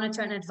teach,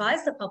 monitor, and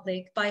advise the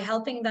public by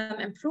helping them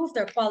improve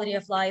their quality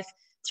of life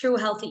through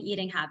healthy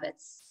eating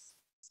habits.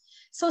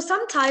 So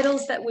some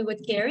titles that we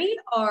would carry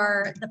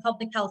are the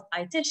public health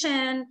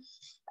dietitian,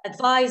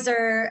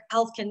 advisor,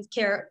 health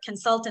care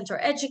consultant or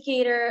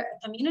educator,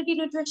 a community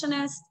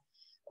nutritionist,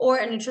 or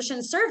a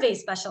nutrition survey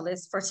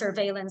specialist for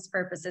surveillance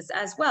purposes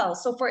as well.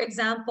 So for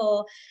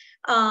example,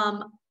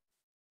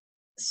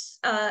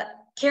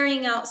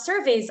 carrying out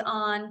surveys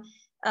on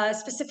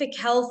specific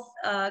health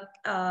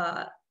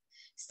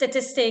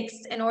statistics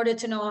in order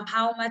to know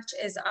how much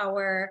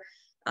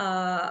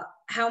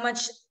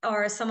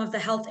are some of the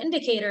health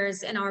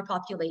indicators in our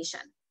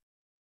population.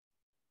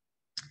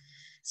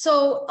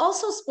 So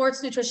also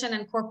sports nutrition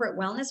and corporate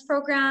wellness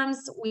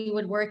programs. We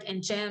would work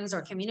in gyms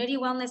or community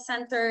wellness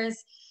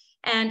centers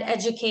and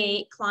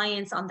educate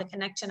clients on the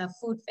connection of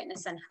food,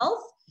 fitness, and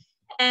health.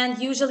 And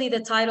usually the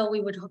title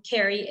we would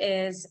carry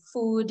is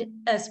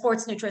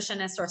sports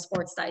nutritionist or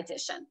sports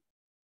dietitian.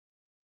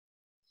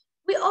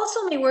 We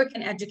also may work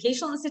in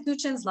educational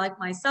institutions like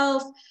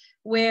myself,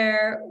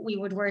 where we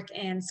would work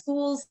in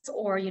schools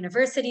or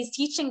universities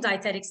teaching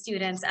dietetic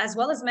students, as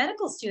well as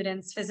medical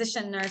students,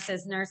 physician,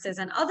 nurses,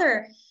 and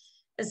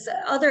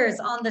others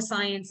on the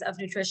science of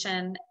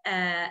nutrition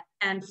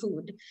and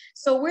food.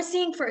 So we're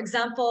seeing, for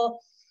example,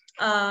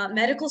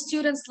 medical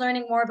students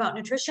learning more about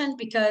nutrition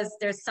because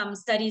there's some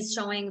studies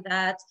showing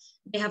that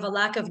they have a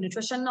lack of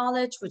nutrition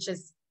knowledge, which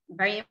is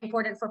very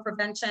important for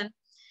prevention.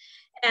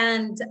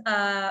 And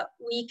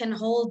we can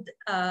hold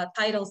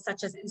titles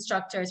such as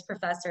instructors,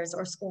 professors,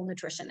 or school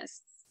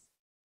nutritionists.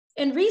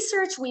 In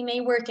research, we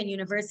may work in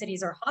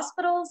universities or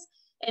hospitals,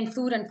 in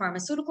food and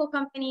pharmaceutical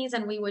companies,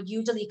 and we would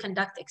usually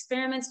conduct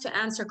experiments to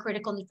answer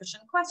critical nutrition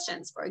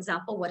questions. For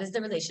example, what is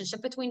the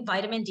relationship between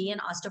vitamin D and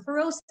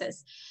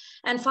osteoporosis?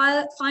 And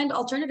find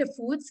alternative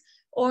foods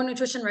or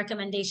nutrition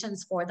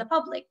recommendations for the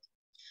public.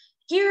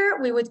 Here,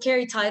 we would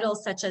carry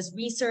titles such as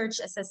research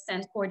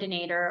assistant,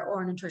 coordinator,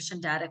 or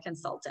nutrition data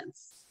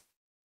consultants.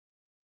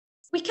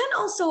 We can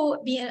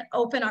also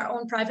open our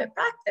own private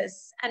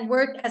practice and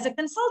work as a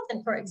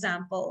consultant, for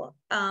example.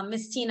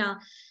 Ms. Tina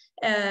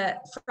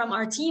from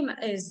our team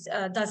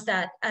does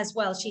that as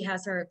well. She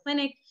has her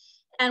clinic,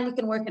 and we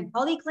can work in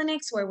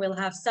polyclinics where we'll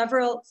have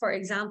several. For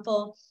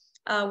example,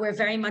 we're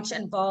very much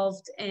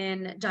involved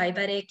in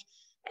diabetic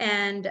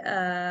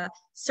and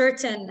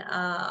certain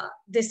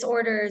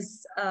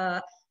disorders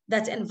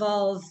that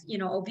involve,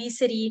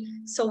 obesity.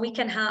 So we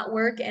can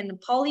work in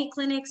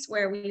polyclinics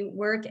where we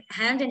work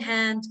hand in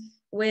hand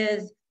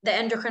with the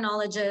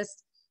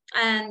endocrinologist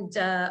and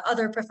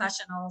other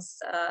professionals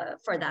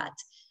for that.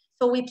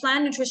 So we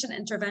plan nutrition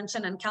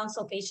intervention and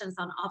counsel patients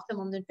on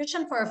optimal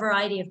nutrition for a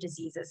variety of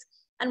diseases.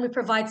 And we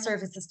provide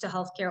services to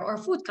healthcare or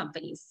food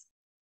companies.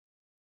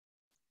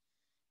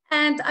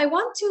 And I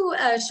want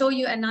to show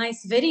you a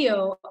nice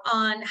video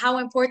on how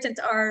important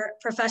our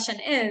profession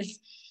is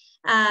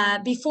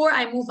before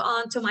I move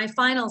on to my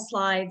final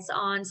slides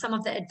on some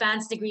of the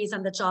advanced degrees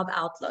and the job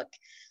outlook.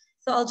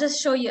 So I'll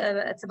just show you,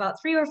 it's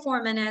about 3 or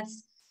 4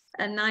 minutes,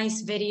 a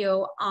nice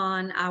video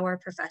on our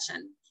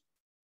profession.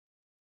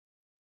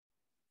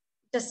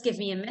 Just give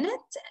me a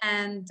minute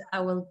and I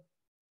will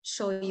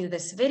show you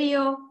this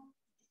video.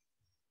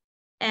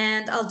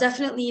 And I'll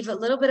definitely leave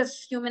a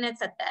few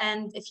minutes at the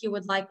end if you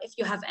would like, if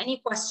you have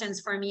any questions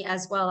for me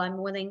as well. I'm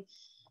willing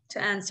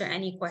to answer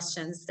any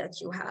questions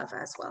that you have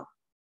as well.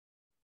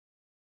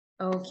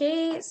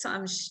 Okay, so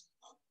I'm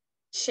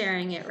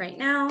sharing it right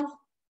now.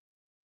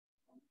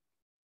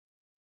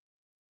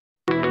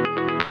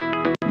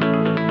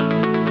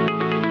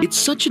 It's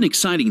such an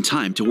exciting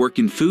time to work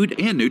in food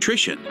and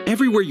nutrition.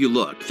 Everywhere you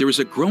look, there is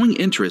a growing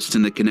interest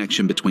in the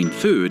connection between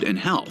food and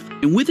health.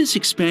 And with this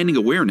expanding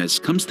awareness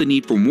comes the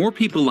need for more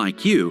people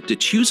like you to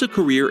choose a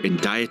career in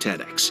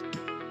dietetics.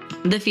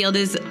 The field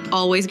is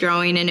always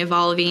growing and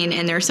evolving,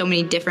 and there are so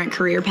many different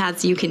career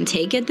paths you can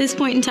take at this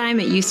point in time.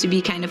 It used to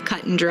be kind of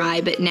cut and dry,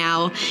 but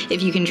now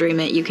if you can dream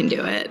it, you can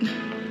do it.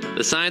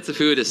 The science of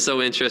food is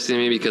so interesting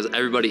to me because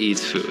everybody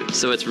eats food,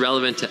 so it's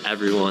relevant to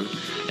everyone,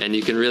 and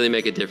you can really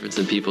make a difference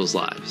in people's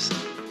lives.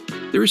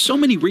 There are so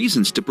many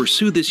reasons to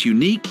pursue this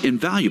unique and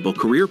valuable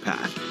career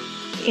path.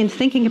 In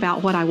thinking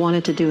about what I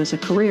wanted to do as a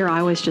career, I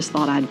always just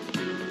thought I'd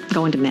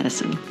go into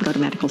medicine, go to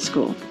medical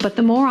school. But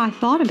the more I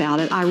thought about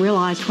it, I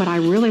realized what I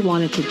really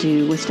wanted to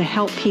do was to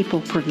help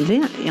people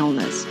prevent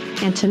illness.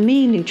 And to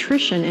me,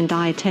 nutrition and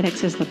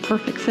dietetics is the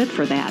perfect fit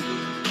for that.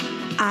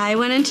 I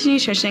went into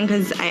nutrition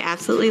because I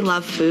absolutely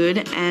love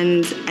food,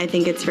 and I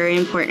think it's very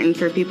important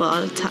for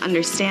people to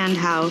understand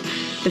how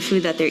the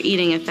food that they're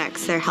eating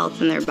affects their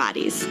health and their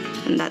bodies,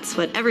 and that's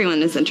what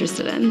everyone is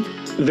interested in.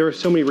 There are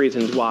so many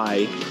reasons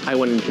why I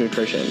went into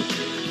nutrition.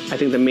 I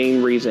think the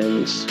main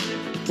reasons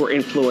were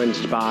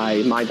influenced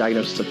by my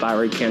diagnosis of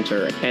thyroid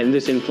cancer, and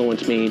this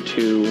influenced me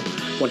to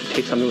want to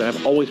take something that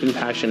I've always been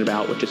passionate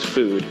about, which is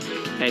food,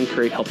 and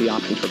create healthy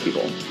options for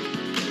people.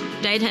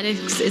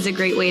 Dietetics is a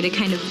great way to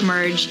kind of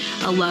merge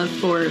a love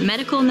for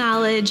medical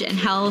knowledge and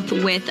health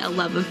with a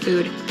love of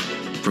food.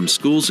 From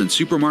schools and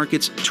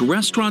supermarkets to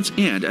restaurants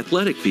and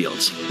athletic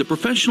fields, the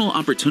professional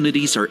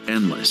opportunities are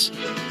endless.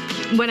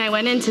 When I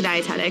went into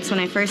dietetics, when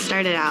I first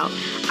started out,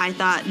 I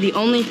thought the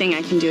only thing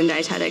I can do in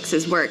dietetics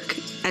is work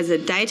as a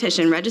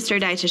dietitian,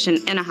 registered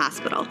dietitian in a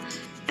hospital,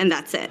 and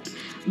that's it.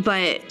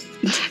 But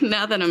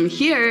now that I'm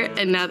here,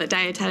 and now that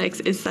dietetics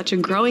is such a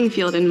growing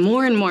field and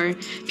more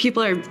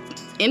people are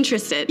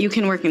interested, you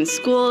can work in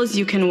schools,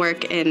 you can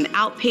work in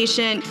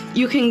outpatient,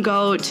 you can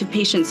go to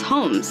patients'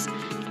 homes.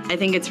 I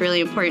think it's really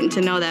important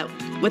to know that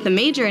with a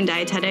major in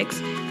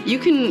dietetics, you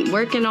can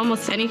work in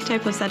almost any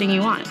type of setting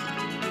you want.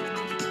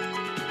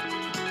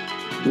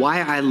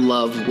 Why I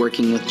love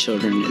working with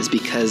children is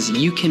because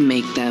you can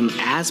make them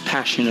as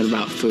passionate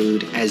about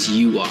food as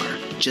you are.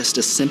 Just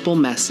a simple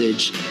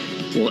message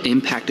will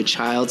impact a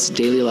child's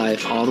daily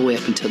life all the way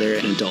up until they're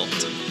an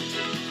adult.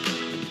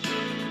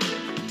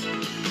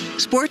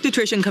 Sport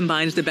nutrition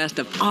combines the best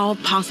of all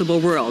possible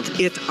worlds.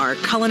 It's our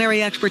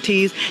culinary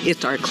expertise,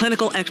 it's our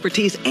clinical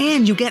expertise,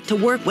 and you get to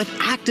work with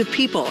active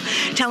people,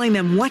 telling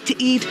them what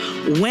to eat,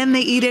 when they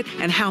eat it,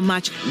 and how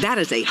much. That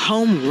is a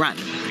home run.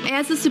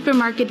 As a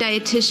supermarket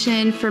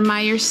dietitian for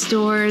Meijer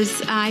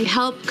stores, I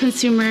help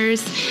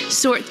consumers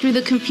sort through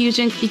the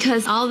confusion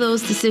because all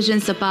those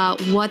decisions about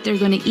what they're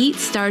going to eat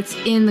starts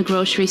in the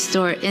grocery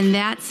store, and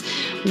that's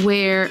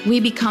where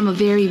we become a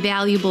very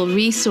valuable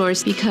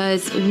resource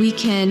because we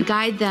can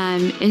guide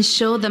them and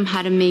show them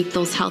how to make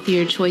those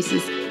healthier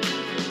choices.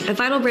 At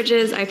Vital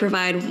Bridges, I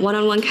provide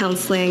one-on-one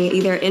counseling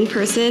either in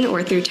person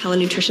or through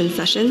telenutrition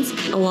sessions.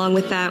 Along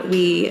with that,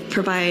 we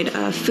provide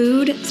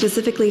food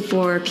specifically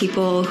for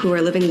people who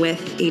are living with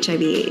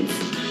HIV/AIDS.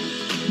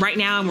 Right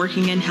now, I'm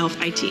working in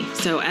health IT.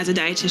 So as a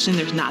dietitian,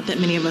 there's not that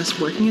many of us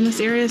working in this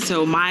area.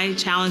 So my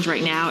challenge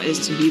right now is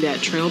to be that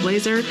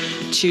trailblazer,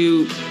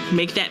 to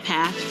make that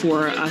path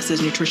for us as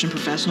nutrition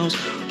professionals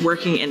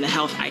working in the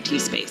health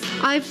IT space.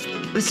 I've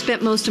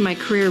spent most of my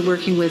career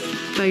working with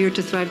failure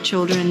to thrive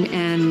children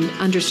and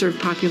underserved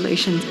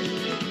populations.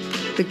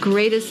 The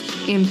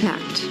greatest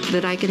impact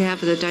that I could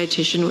have as a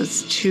dietitian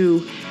was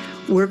to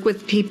work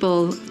with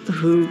people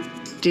who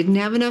didn't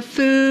have enough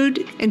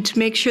food and to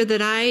make sure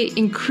that I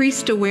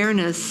increased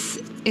awareness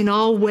in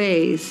all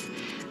ways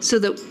so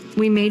that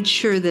we made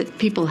sure that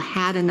people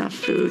had enough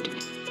food.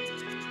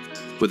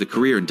 With a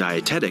career in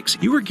dietetics,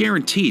 you are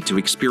guaranteed to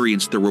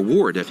experience the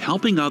reward of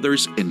helping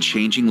others and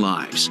changing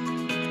lives.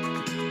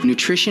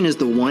 Nutrition is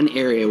the one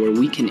area where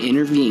we can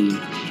intervene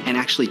and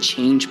actually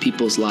change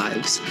people's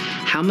lives.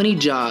 How many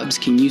jobs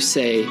can you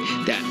say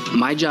that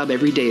my job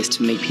every day is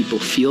to make people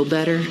feel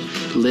better,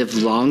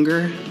 live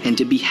longer, and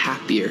to be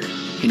happier?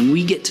 And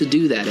we get to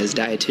do that as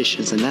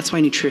dietitians, and that's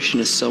why nutrition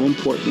is so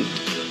important.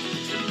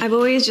 I've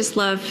always just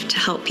loved to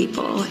help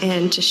people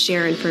and to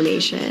share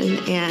information.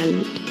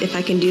 And if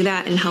I can do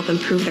that and help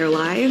improve their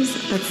lives,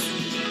 that's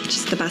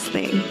just the best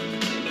thing.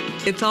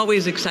 It's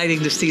always exciting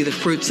to see the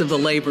fruits of the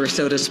labor,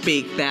 so to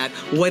speak, that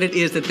what it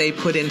is that they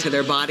put into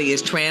their body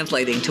is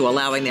translating to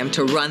allowing them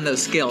to run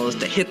those skills,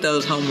 to hit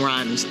those home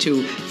runs,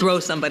 to throw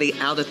somebody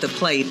out at the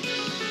plate.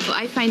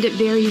 I find it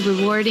very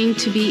rewarding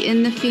to be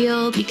in the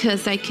field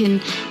because I can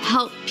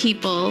help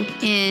people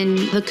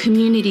in the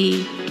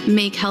community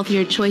make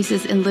healthier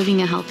choices and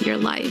living a healthier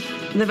life.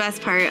 The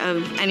best part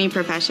of any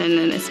profession,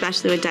 and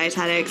especially with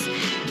dietetics,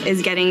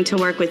 is getting to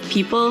work with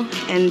people.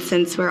 And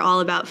since we're all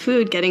about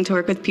food, getting to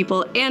work with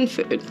people and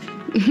food.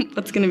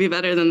 What's going to be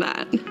better than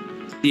that?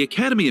 The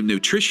Academy of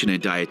Nutrition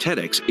and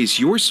Dietetics is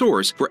your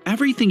source for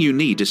everything you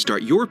need to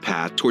start your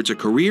path towards a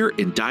career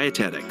in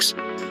dietetics.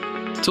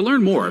 To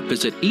learn more,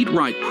 visit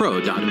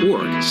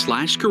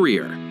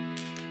eatrightpro.org/career.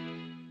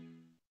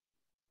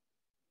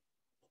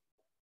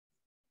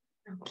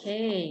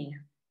 Okay.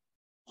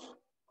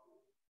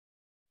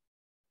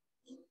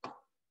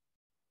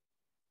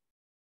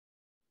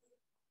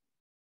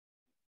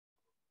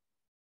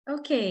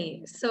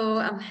 Okay, so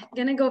I'm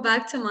gonna go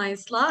back to my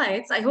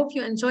slides. I hope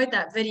you enjoyed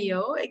that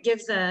video. It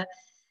gives a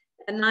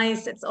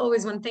nice, it's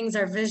always when things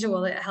are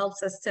visual, it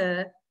helps us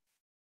to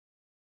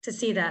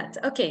see that.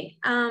 Okay,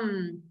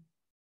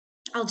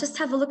 I'll just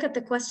have a look at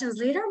the questions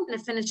later. I'm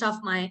gonna finish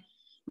off my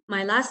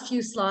last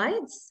few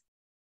slides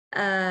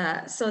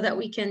so that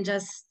we can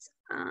just,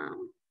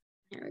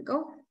 here we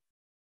go.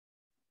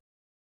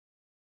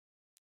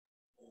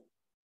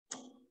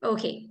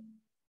 Okay.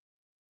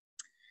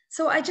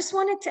 So I just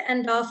wanted to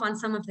end off on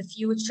some of the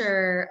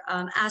future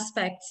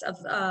aspects of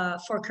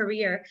for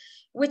career,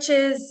 which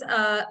is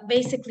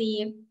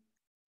basically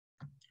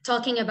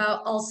talking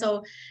about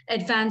also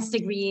advanced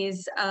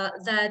degrees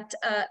that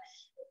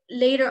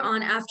later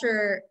on,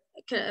 after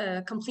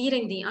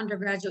completing the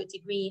undergraduate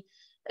degree,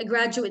 a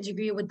graduate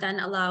degree would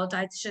then allow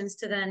dietitians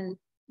to then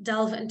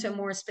delve into a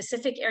more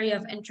specific area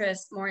of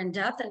interest, more in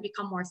depth, and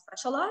become more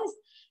specialized.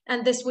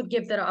 And this would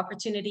give the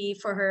opportunity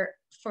for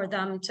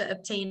them to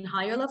obtain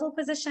higher level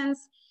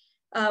positions,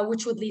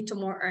 which would lead to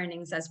more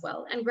earnings as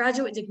well. And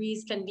graduate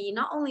degrees can be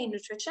not only in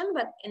nutrition,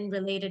 but in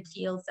related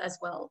fields as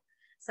well,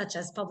 such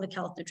as public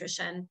health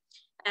nutrition.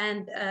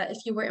 And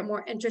if you were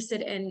more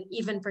interested in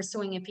even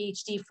pursuing a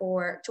PhD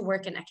to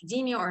work in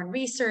academia or in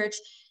research,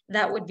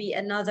 that would be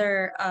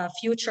another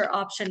future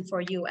option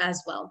for you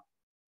as well.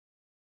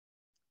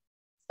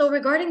 So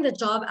regarding the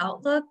job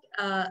outlook,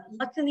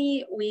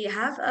 luckily we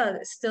have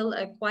still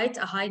quite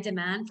a high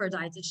demand for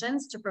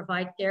dietitians to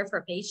provide care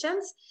for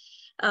patients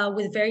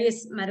with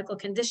various medical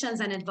conditions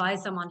and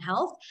advise them on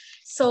health.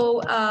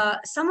 So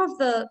some of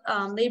the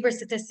labor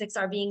statistics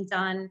are being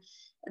done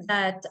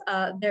that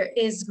there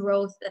is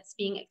growth that's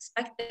being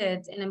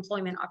expected in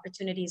employment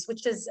opportunities,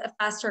 which is a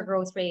faster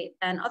growth rate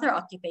than other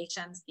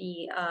occupations,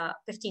 the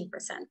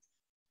 15%.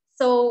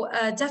 So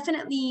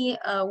definitely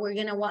we're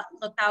gonna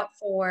look out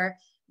for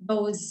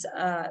those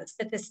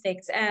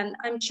statistics. And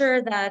I'm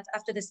sure that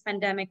after this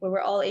pandemic, we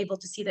were all able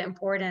to see the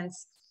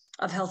importance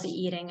of healthy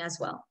eating as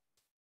well.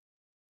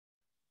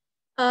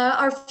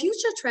 Our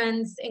future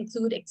trends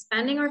include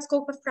expanding our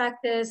scope of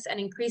practice and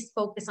increased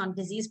focus on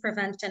disease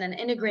prevention and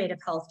integrative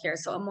healthcare,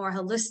 so a more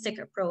holistic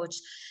approach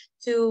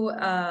to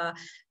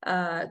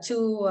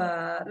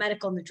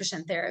medical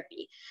nutrition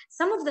therapy.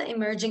 Some of the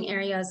emerging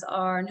areas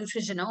are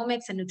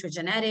nutrigenomics and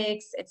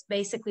nutrigenetics. It's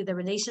basically the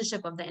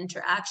relationship of the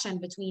interaction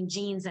between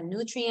genes and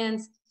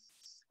nutrients.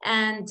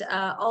 And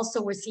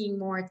also we're seeing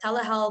more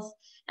telehealth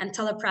and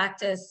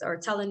telepractice or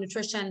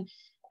telenutrition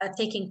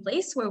taking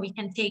place, where we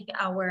can take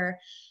our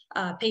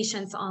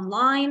patients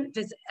online,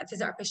 visit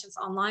our patients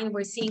online.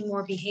 We're seeing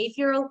more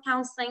behavioral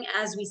counseling,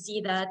 as we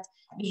see that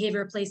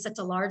behavior plays such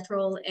a large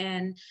role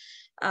in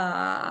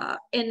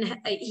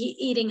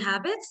eating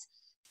habits,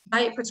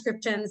 diet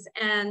prescriptions,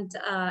 and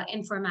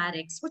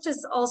informatics, which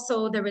is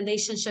also the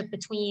relationship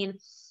between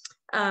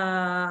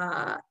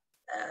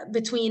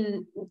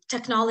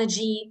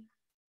technology,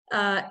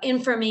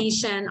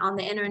 information on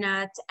the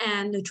internet,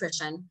 and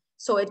nutrition.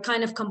 So it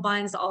kind of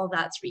combines all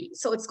that three.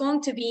 So it's going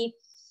to be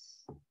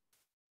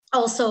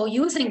also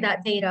using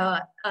that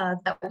data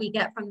that we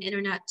get from the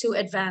internet to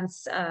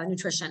advance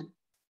nutrition.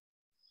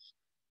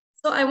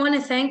 So I want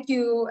to thank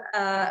you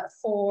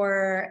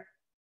for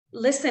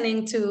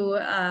listening to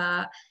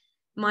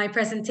my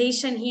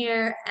presentation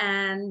here.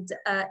 And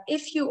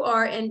if you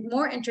are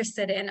more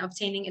interested in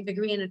obtaining a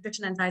degree in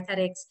nutrition and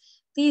dietetics,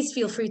 please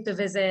feel free to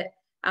visit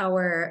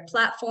our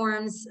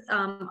platforms,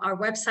 our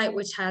website,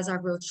 which has our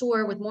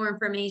brochure with more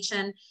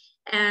information.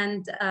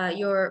 And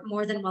you're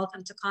more than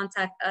welcome to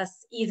contact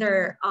us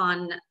either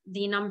on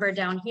the number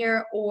down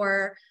here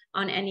or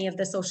on any of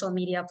the social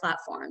media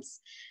platforms.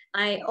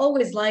 I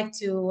always like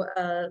to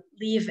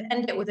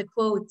end it with a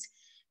quote,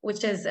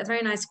 which is a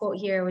very nice quote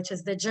here, which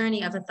is, "The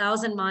journey of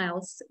 1,000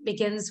 miles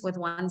begins with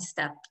one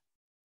step."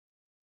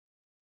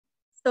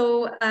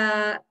 So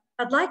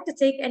I'd like to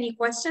take any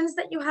questions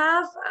that you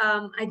have.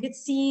 I did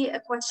see a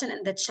question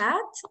in the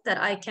chat that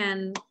I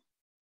can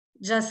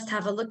just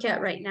have a look at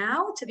right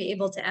now to be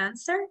able to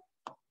answer.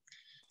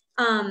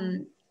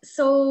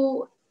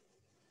 So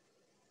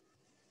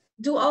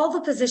do all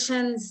the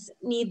positions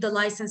need the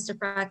license to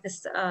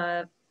practice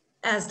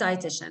as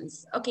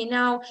dietitians? Okay,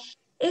 now,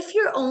 if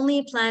you're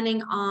only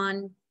planning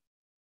on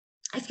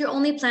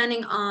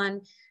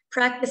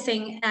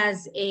practicing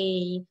as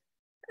a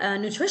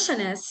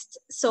nutritionist,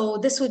 so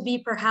this would be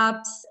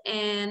perhaps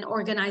in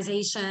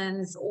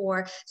organizations,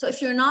 or so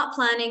if you're not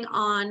planning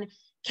on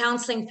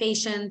counseling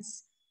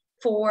patients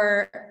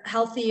for a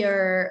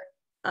healthier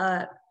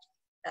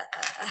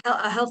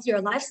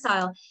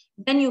lifestyle,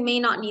 then you may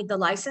not need the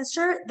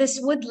licensure. This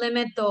would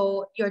limit,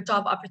 though, your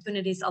job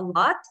opportunities a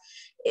lot.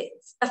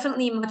 It's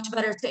definitely much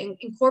better to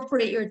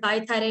incorporate your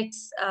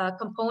dietetics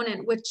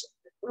component,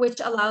 which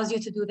allows you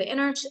to do the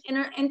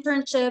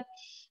internship,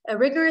 a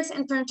rigorous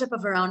internship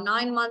of around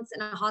 9 months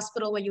in a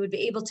hospital, where you would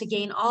be able to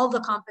gain all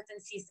the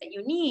competencies that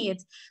you need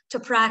to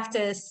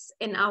practice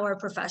in our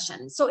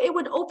profession. So it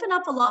would open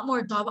up a lot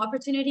more job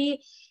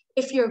opportunity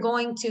if you're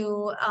going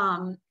to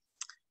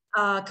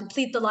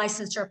complete the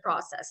licensure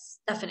process,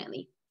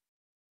 definitely.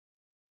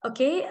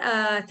 Okay,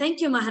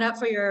 thank you, Mahra,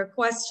 for your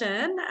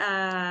question.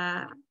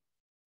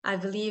 I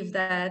believe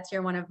that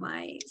you're one of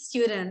my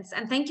students,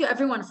 and thank you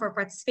everyone for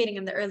participating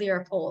in the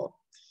earlier poll.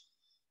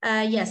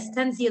 Yes,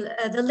 Tanzil,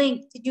 the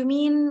link, did you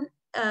mean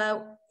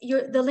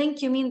the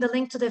link, you mean the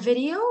link to the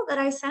video that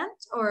I sent,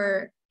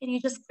 or can you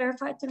just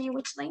clarify to me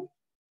which link?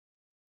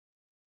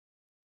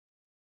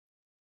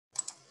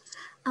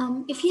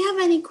 If you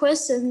have any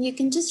question, you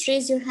can just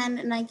raise your hand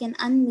and I can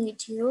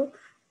unmute you,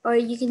 or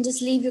you can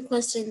just leave your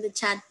question in the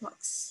chat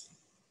box.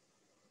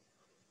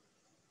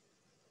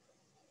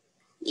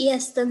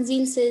 Yes,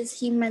 Tanzil says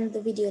he meant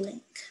the video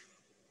link.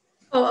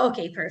 Oh,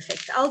 okay,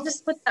 perfect. I'll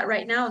just put that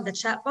right now in the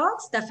chat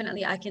box.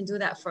 Definitely, I can do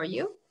that for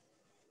you.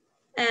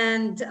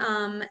 And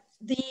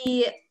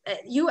the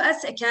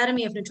U.S.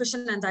 Academy of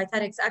Nutrition and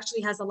Dietetics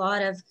actually has a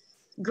lot of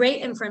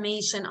great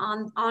information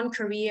on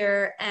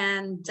career,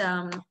 and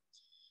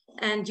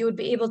you would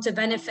be able to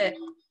benefit.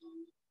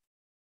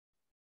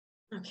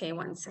 Okay,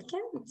 1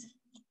 second.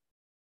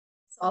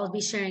 So I'll be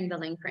sharing the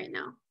link right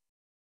now.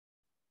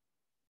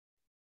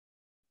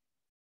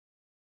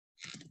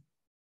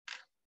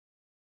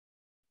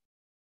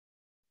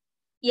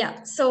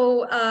 Yeah,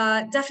 so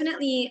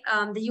definitely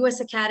the U.S.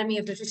 Academy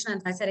of Nutrition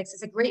and Dietetics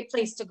is a great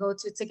place to go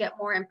to get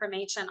more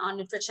information on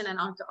nutrition and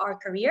on our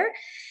career.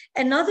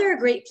 Another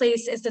great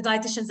place is the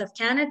Dietitians of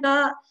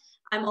Canada.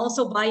 I'm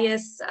also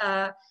biased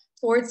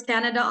towards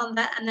Canada on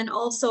that. And then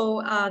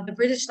also the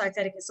British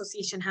Dietetic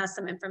Association has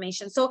some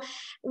information. So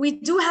we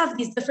do have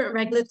these different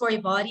regulatory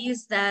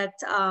bodies that,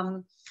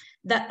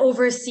 that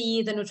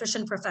oversee the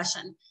nutrition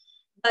profession.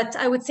 But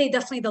I would say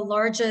definitely the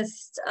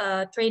largest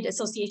trade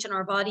association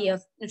or body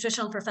of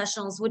nutritional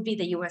professionals would be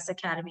the U.S.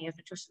 Academy of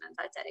Nutrition and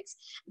Dietetics.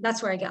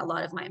 That's where I get a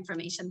lot of my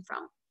information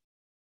from.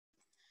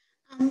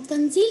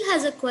 Tanzil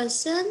has a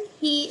question.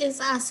 He is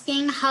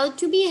asking how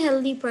to be a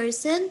healthy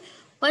person.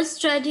 What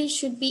strategy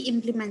should be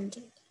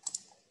implemented?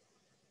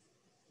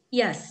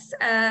 Yes,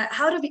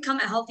 how to become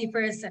a healthy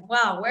person.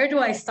 Wow, where do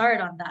I start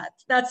on that?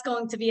 That's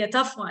going to be a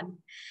tough one.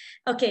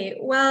 Okay,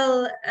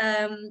 well,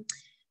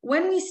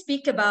 when we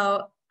speak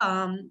about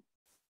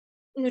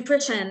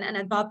nutrition and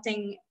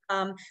adopting,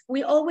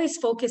 we always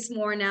focus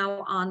more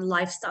now on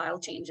lifestyle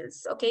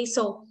changes. Okay,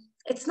 so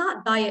it's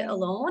not diet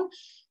alone.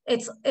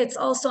 It's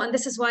also, and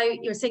this is why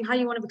you're saying how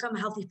you want to become a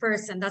healthy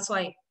person. That's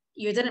why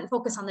you didn't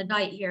focus on the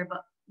diet here,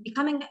 but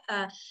becoming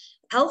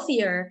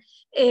healthier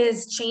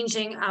is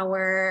changing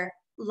our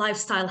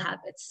lifestyle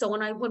habits. So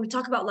when we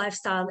talk about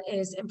lifestyle,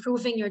 is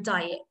improving your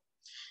diet,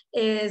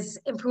 is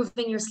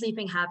improving your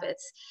sleeping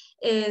habits,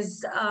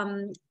 is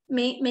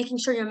making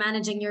sure you're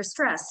managing your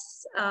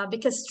stress,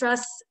 because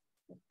stress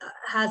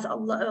has a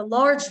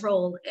large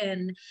role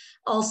in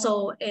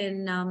also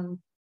in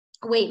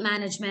weight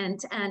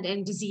management and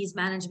in disease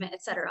management,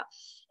 etc.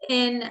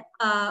 In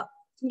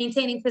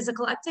maintaining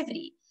physical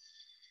activity.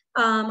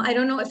 I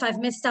don't know if I've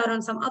missed out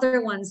on some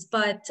other ones,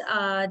 but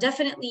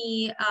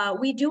definitely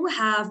we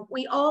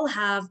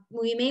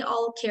may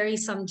all carry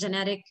some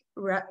genetic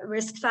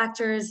risk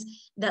factors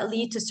that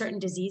lead to certain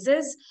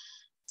diseases.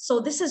 So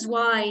this is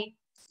why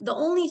the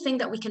only thing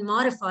that we can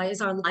modify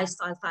is our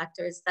lifestyle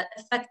factors that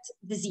affect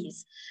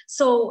disease.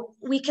 So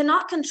we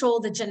cannot control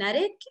the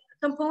genetic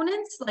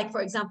components, like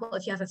for example,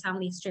 if you have a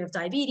family history of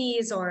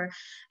diabetes or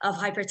of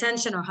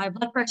hypertension or high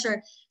blood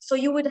pressure. So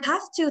you would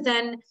have to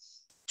then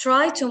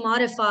try to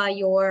modify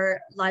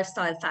your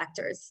lifestyle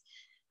factors.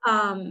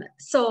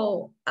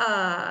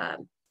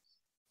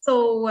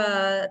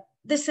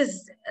 This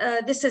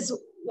is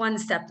one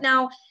step.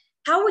 Now,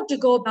 how would you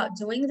go about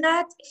doing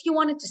that? If you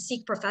wanted to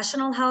seek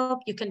professional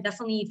help, you can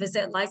definitely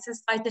visit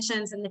licensed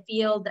dietitians in the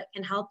field that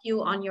can help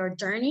you on your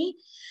journey.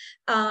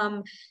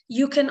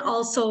 You can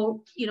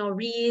also,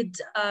 read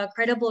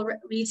credible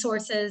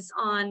resources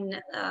on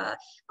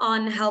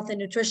health and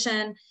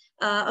nutrition.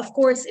 Of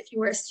course, if you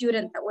were a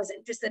student that was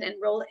interested in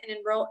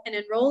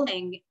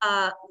enrolling,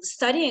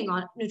 studying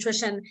on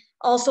nutrition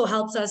also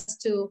helps us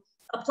to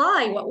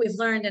apply what we've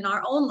learned in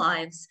our own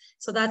lives.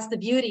 So that's the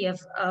beauty of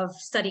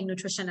studying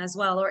nutrition as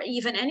well, or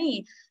even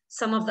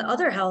some of the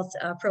other health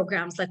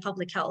programs like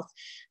public health.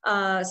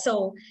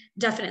 So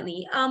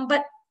definitely.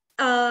 But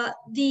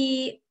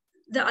the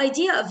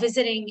idea of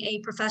visiting a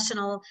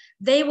professional,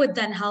 they would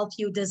then help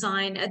you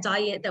design a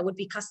diet that would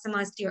be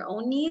customized to your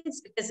own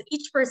needs, because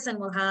each person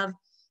will have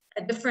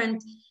a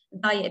different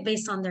diet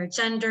based on their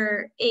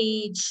gender,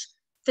 age,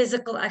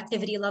 physical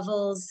activity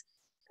levels,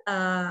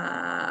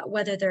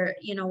 whether they're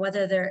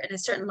in a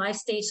certain life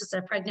stage, so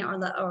they're pregnant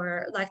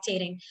or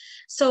lactating.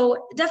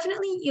 So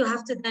definitely you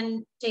have to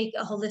then take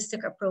a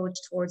holistic approach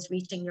towards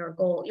reaching your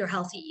goal, your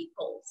healthy eat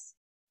goals.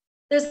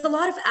 There's a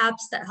lot of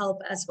apps that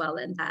help as well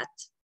in that.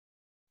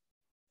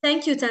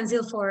 Thank you,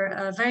 Tanzil, for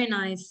a very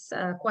nice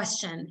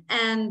question.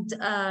 And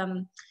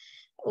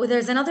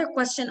there's another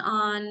question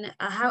on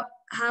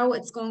how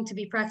it's going to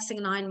be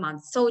practicing 9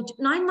 months. So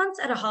 9 months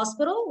at a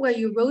hospital where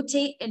you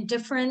rotate in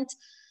different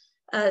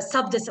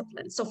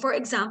sub-disciplines. So for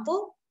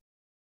example,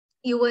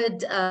 you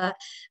would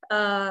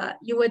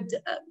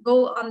go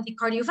on the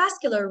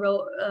cardiovascular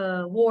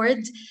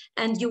ward,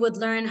 and you would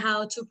learn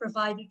how to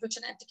provide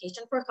nutrition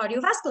education for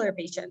cardiovascular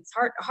patients,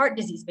 heart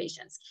disease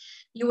patients.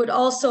 You would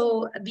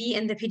also be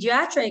in the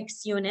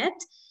pediatrics unit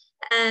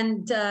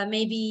and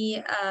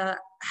maybe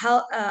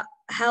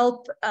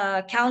help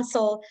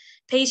counsel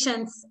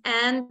patients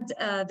and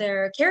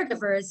their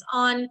caregivers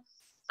on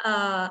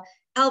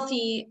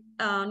healthy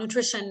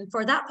nutrition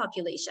for that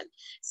population.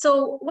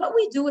 So what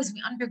we do is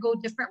we undergo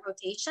different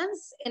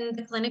rotations in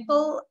the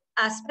clinical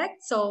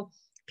aspect. So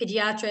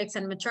pediatrics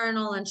and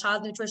maternal and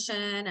child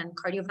nutrition and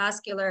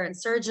cardiovascular and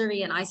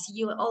surgery and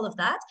ICU and all of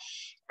that.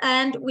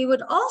 And we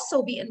would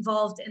also be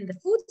involved in the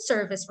food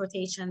service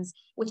rotations,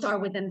 which are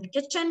within the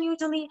kitchen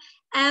usually,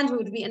 and we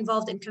would be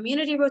involved in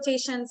community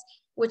rotations,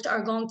 which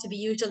are going to be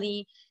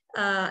usually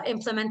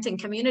implementing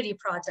community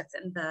projects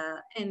in the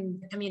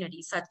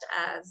community, such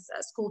as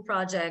school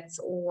projects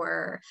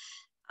or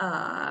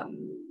such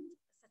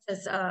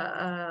as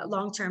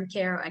long-term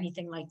care or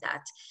anything like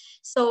that.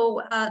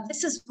 So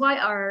this is why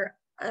our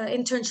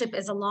internship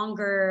is a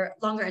longer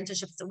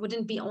internship. So it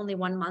wouldn't be only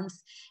 1 month,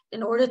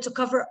 in order to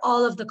cover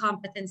all of the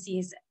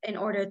competencies in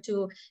order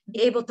to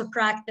be able to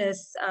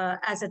practice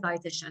as a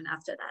dietitian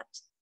after that.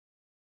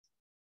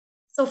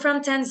 So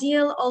from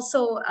Tanzil,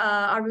 also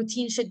our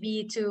routine should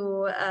be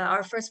to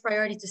our first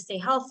priority to stay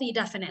healthy,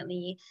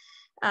 definitely.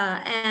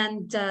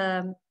 And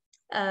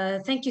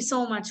thank you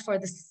so much for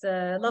this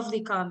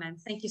lovely comment.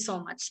 Thank you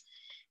so much.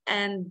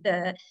 And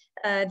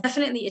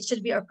definitely it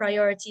should be a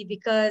priority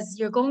because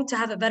you're going to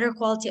have a better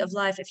quality of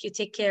life if you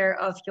take care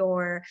of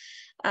your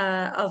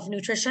of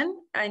nutrition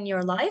in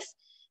your life.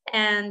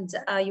 And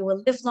you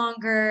will live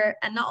longer,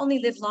 and not only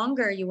live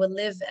longer, you will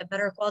live a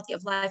better quality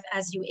of life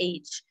as you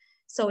age.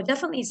 So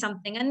definitely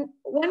something. And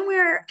when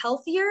we're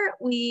healthier,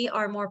 we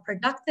are more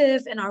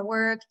productive in our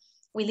work.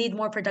 We lead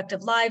more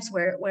productive lives.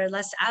 We're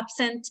less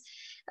absent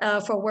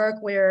for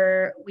work,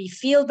 where we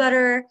feel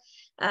better.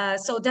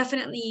 So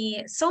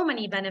definitely so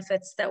many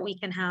benefits that we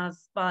can have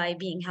by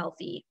being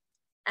healthy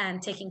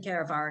and taking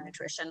care of our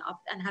nutrition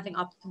and having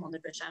optimal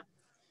nutrition.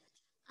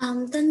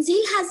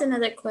 Tanzil has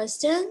another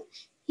question.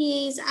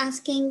 He's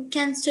asking,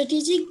 can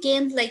strategic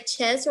games like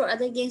chess or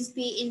other games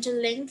be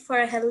interlinked for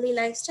a healthy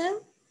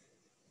lifestyle?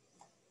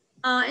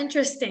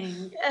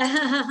 Interesting.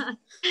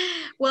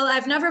 Well,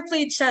 I've never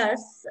played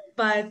chess,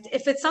 but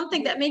if it's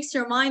something that makes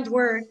your mind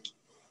work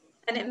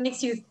and it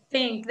makes you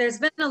think, there's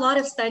been a lot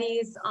of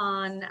studies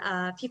on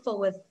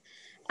people with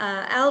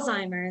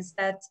Alzheimer's,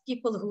 that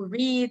people who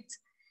read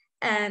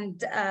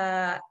and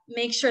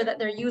make sure that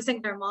they're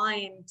using their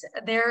mind,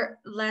 they're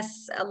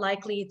less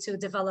likely to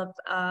develop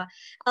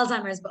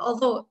Alzheimer's. But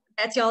although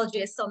etiology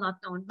is still not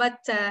known,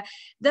 but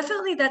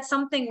definitely that's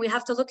something we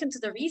have to look into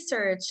the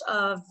research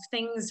of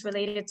things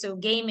related to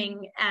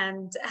gaming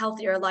and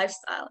healthier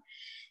lifestyle.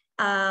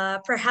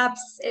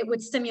 Perhaps it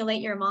would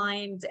stimulate your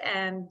mind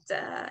and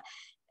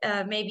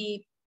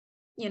maybe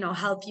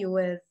help you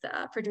with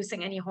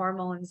producing any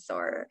hormones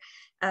or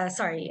there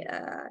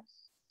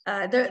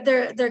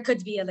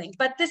could be a link,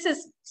 but this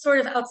is sort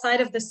of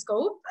outside of the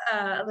scope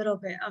a little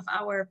bit of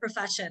our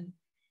profession.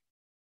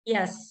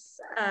 Yes,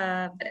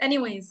 but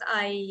anyways,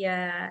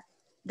 I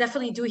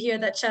definitely do hear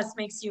that chess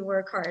makes you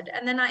work hard.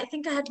 And then I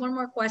think I had one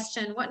more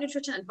question. What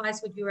nutrition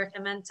advice would you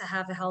recommend to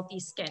have a healthy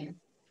skin?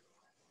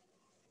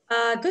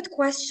 Good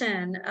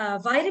question.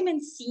 Vitamin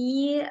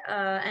C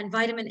and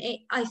vitamin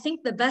A. I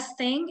think the best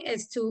thing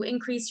is to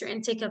increase your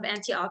intake of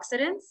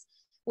antioxidants,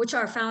 which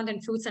are found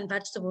in fruits and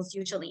vegetables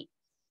usually.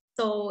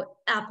 So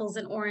apples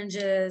and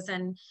oranges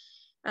and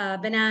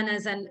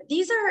bananas, and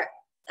these are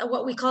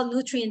what we call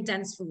nutrient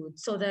dense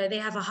foods. So they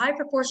have a high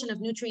proportion of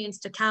nutrients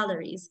to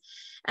calories.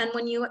 And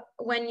when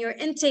your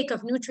intake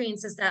of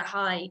nutrients is that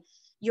high,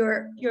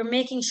 you're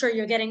making sure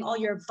you're getting all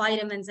your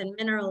vitamins and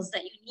minerals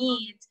that you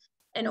need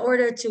in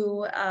order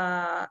to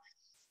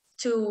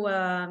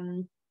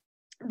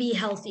be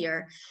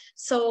healthier.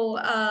 So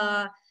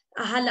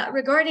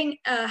regarding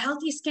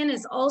healthy skin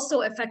is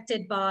also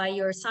affected by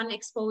your sun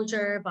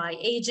exposure, by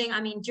aging.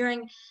 I mean,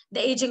 during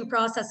the aging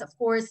process, of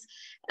course,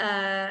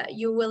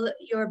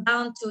 you're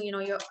bound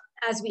to,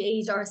 as we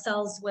age, our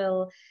cells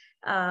will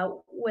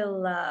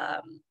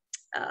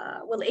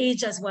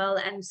age as well.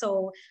 And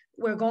so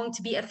we're going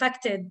to be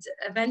affected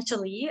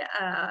eventually,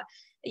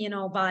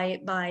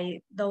 by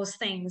those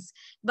things.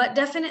 But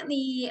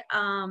definitely,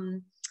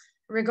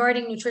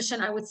 regarding nutrition,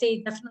 I would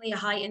say definitely a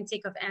high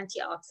intake of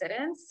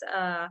antioxidants,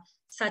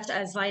 such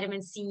as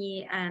vitamin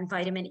C and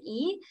vitamin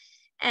E.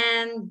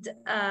 And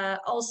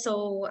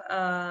also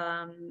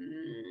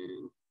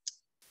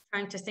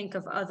trying to think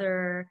of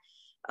other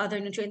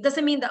nutrients.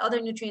 Doesn't mean that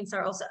other nutrients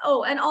are also,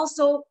 and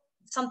also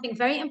something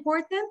very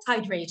important,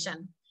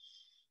 hydration.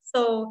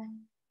 So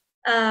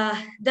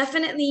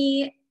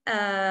definitely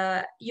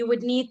you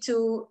would need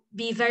to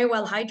be very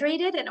well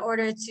hydrated in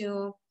order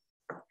to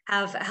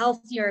have a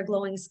healthier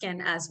glowing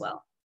skin as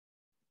well.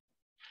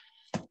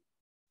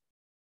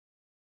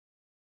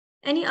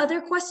 Any other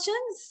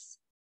questions?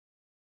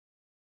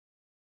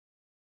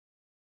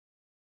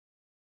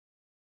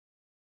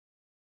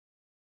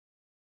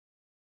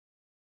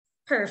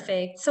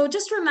 Perfect. So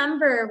just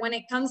remember, when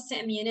it comes to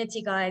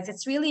immunity, guys,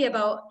 it's really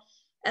about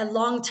a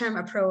long-term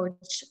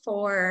approach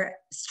for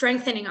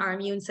strengthening our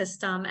immune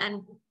system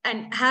and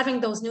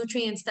having those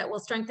nutrients that will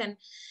strengthen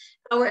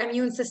our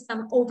immune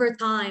system over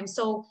time.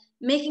 So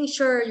making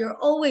sure you're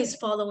always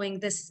following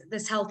this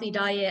healthy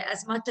diet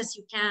as much as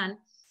you can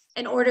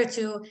in order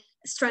to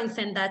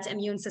strengthen that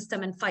immune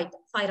system and fight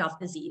off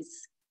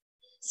disease.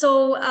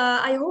 So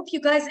I hope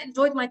you guys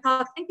enjoyed my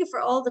talk. Thank you for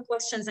all the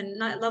questions and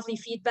lovely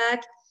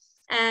feedback.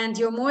 And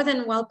you're more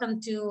than welcome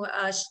to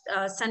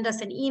send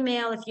us an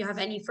email if you have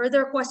any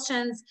further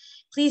questions.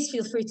 Please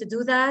feel free to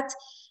do that.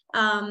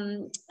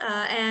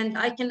 And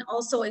I can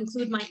also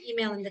include my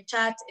email in the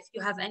chat if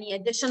you have any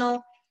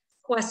additional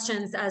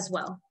questions as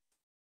well.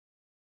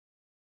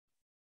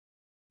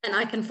 And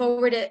I can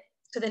forward it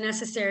to the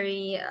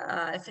necessary,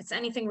 if it's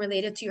anything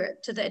related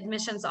to the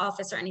admissions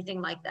office or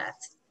anything like that.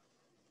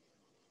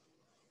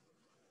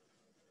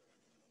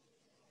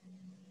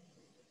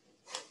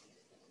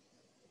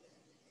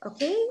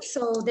 Okay,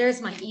 so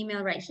there's my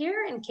email right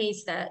here in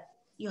case that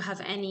you have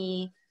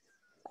any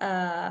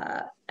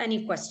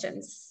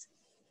questions.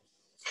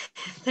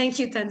 Thank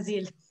you,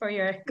 Tanzil, for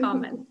your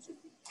comment.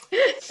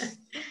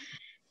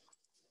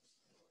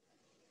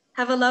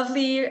 Have a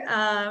lovely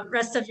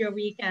rest of your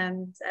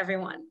weekend,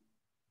 everyone.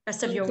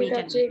 Rest of your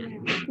weekend.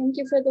 Thank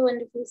you for the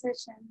wonderful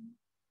session.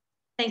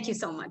 Thank you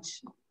so much.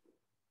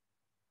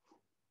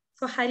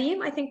 So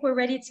Harim, I think we're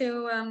ready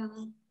to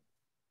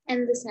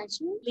end the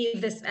session.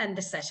 End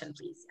the session,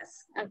 please.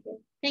 Yes. Okay.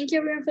 Thank you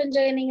everyone for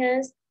joining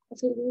us.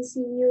 Hopefully we'll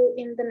see you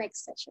in the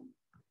next session.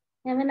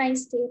 Have a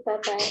nice day.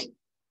 Bye-bye.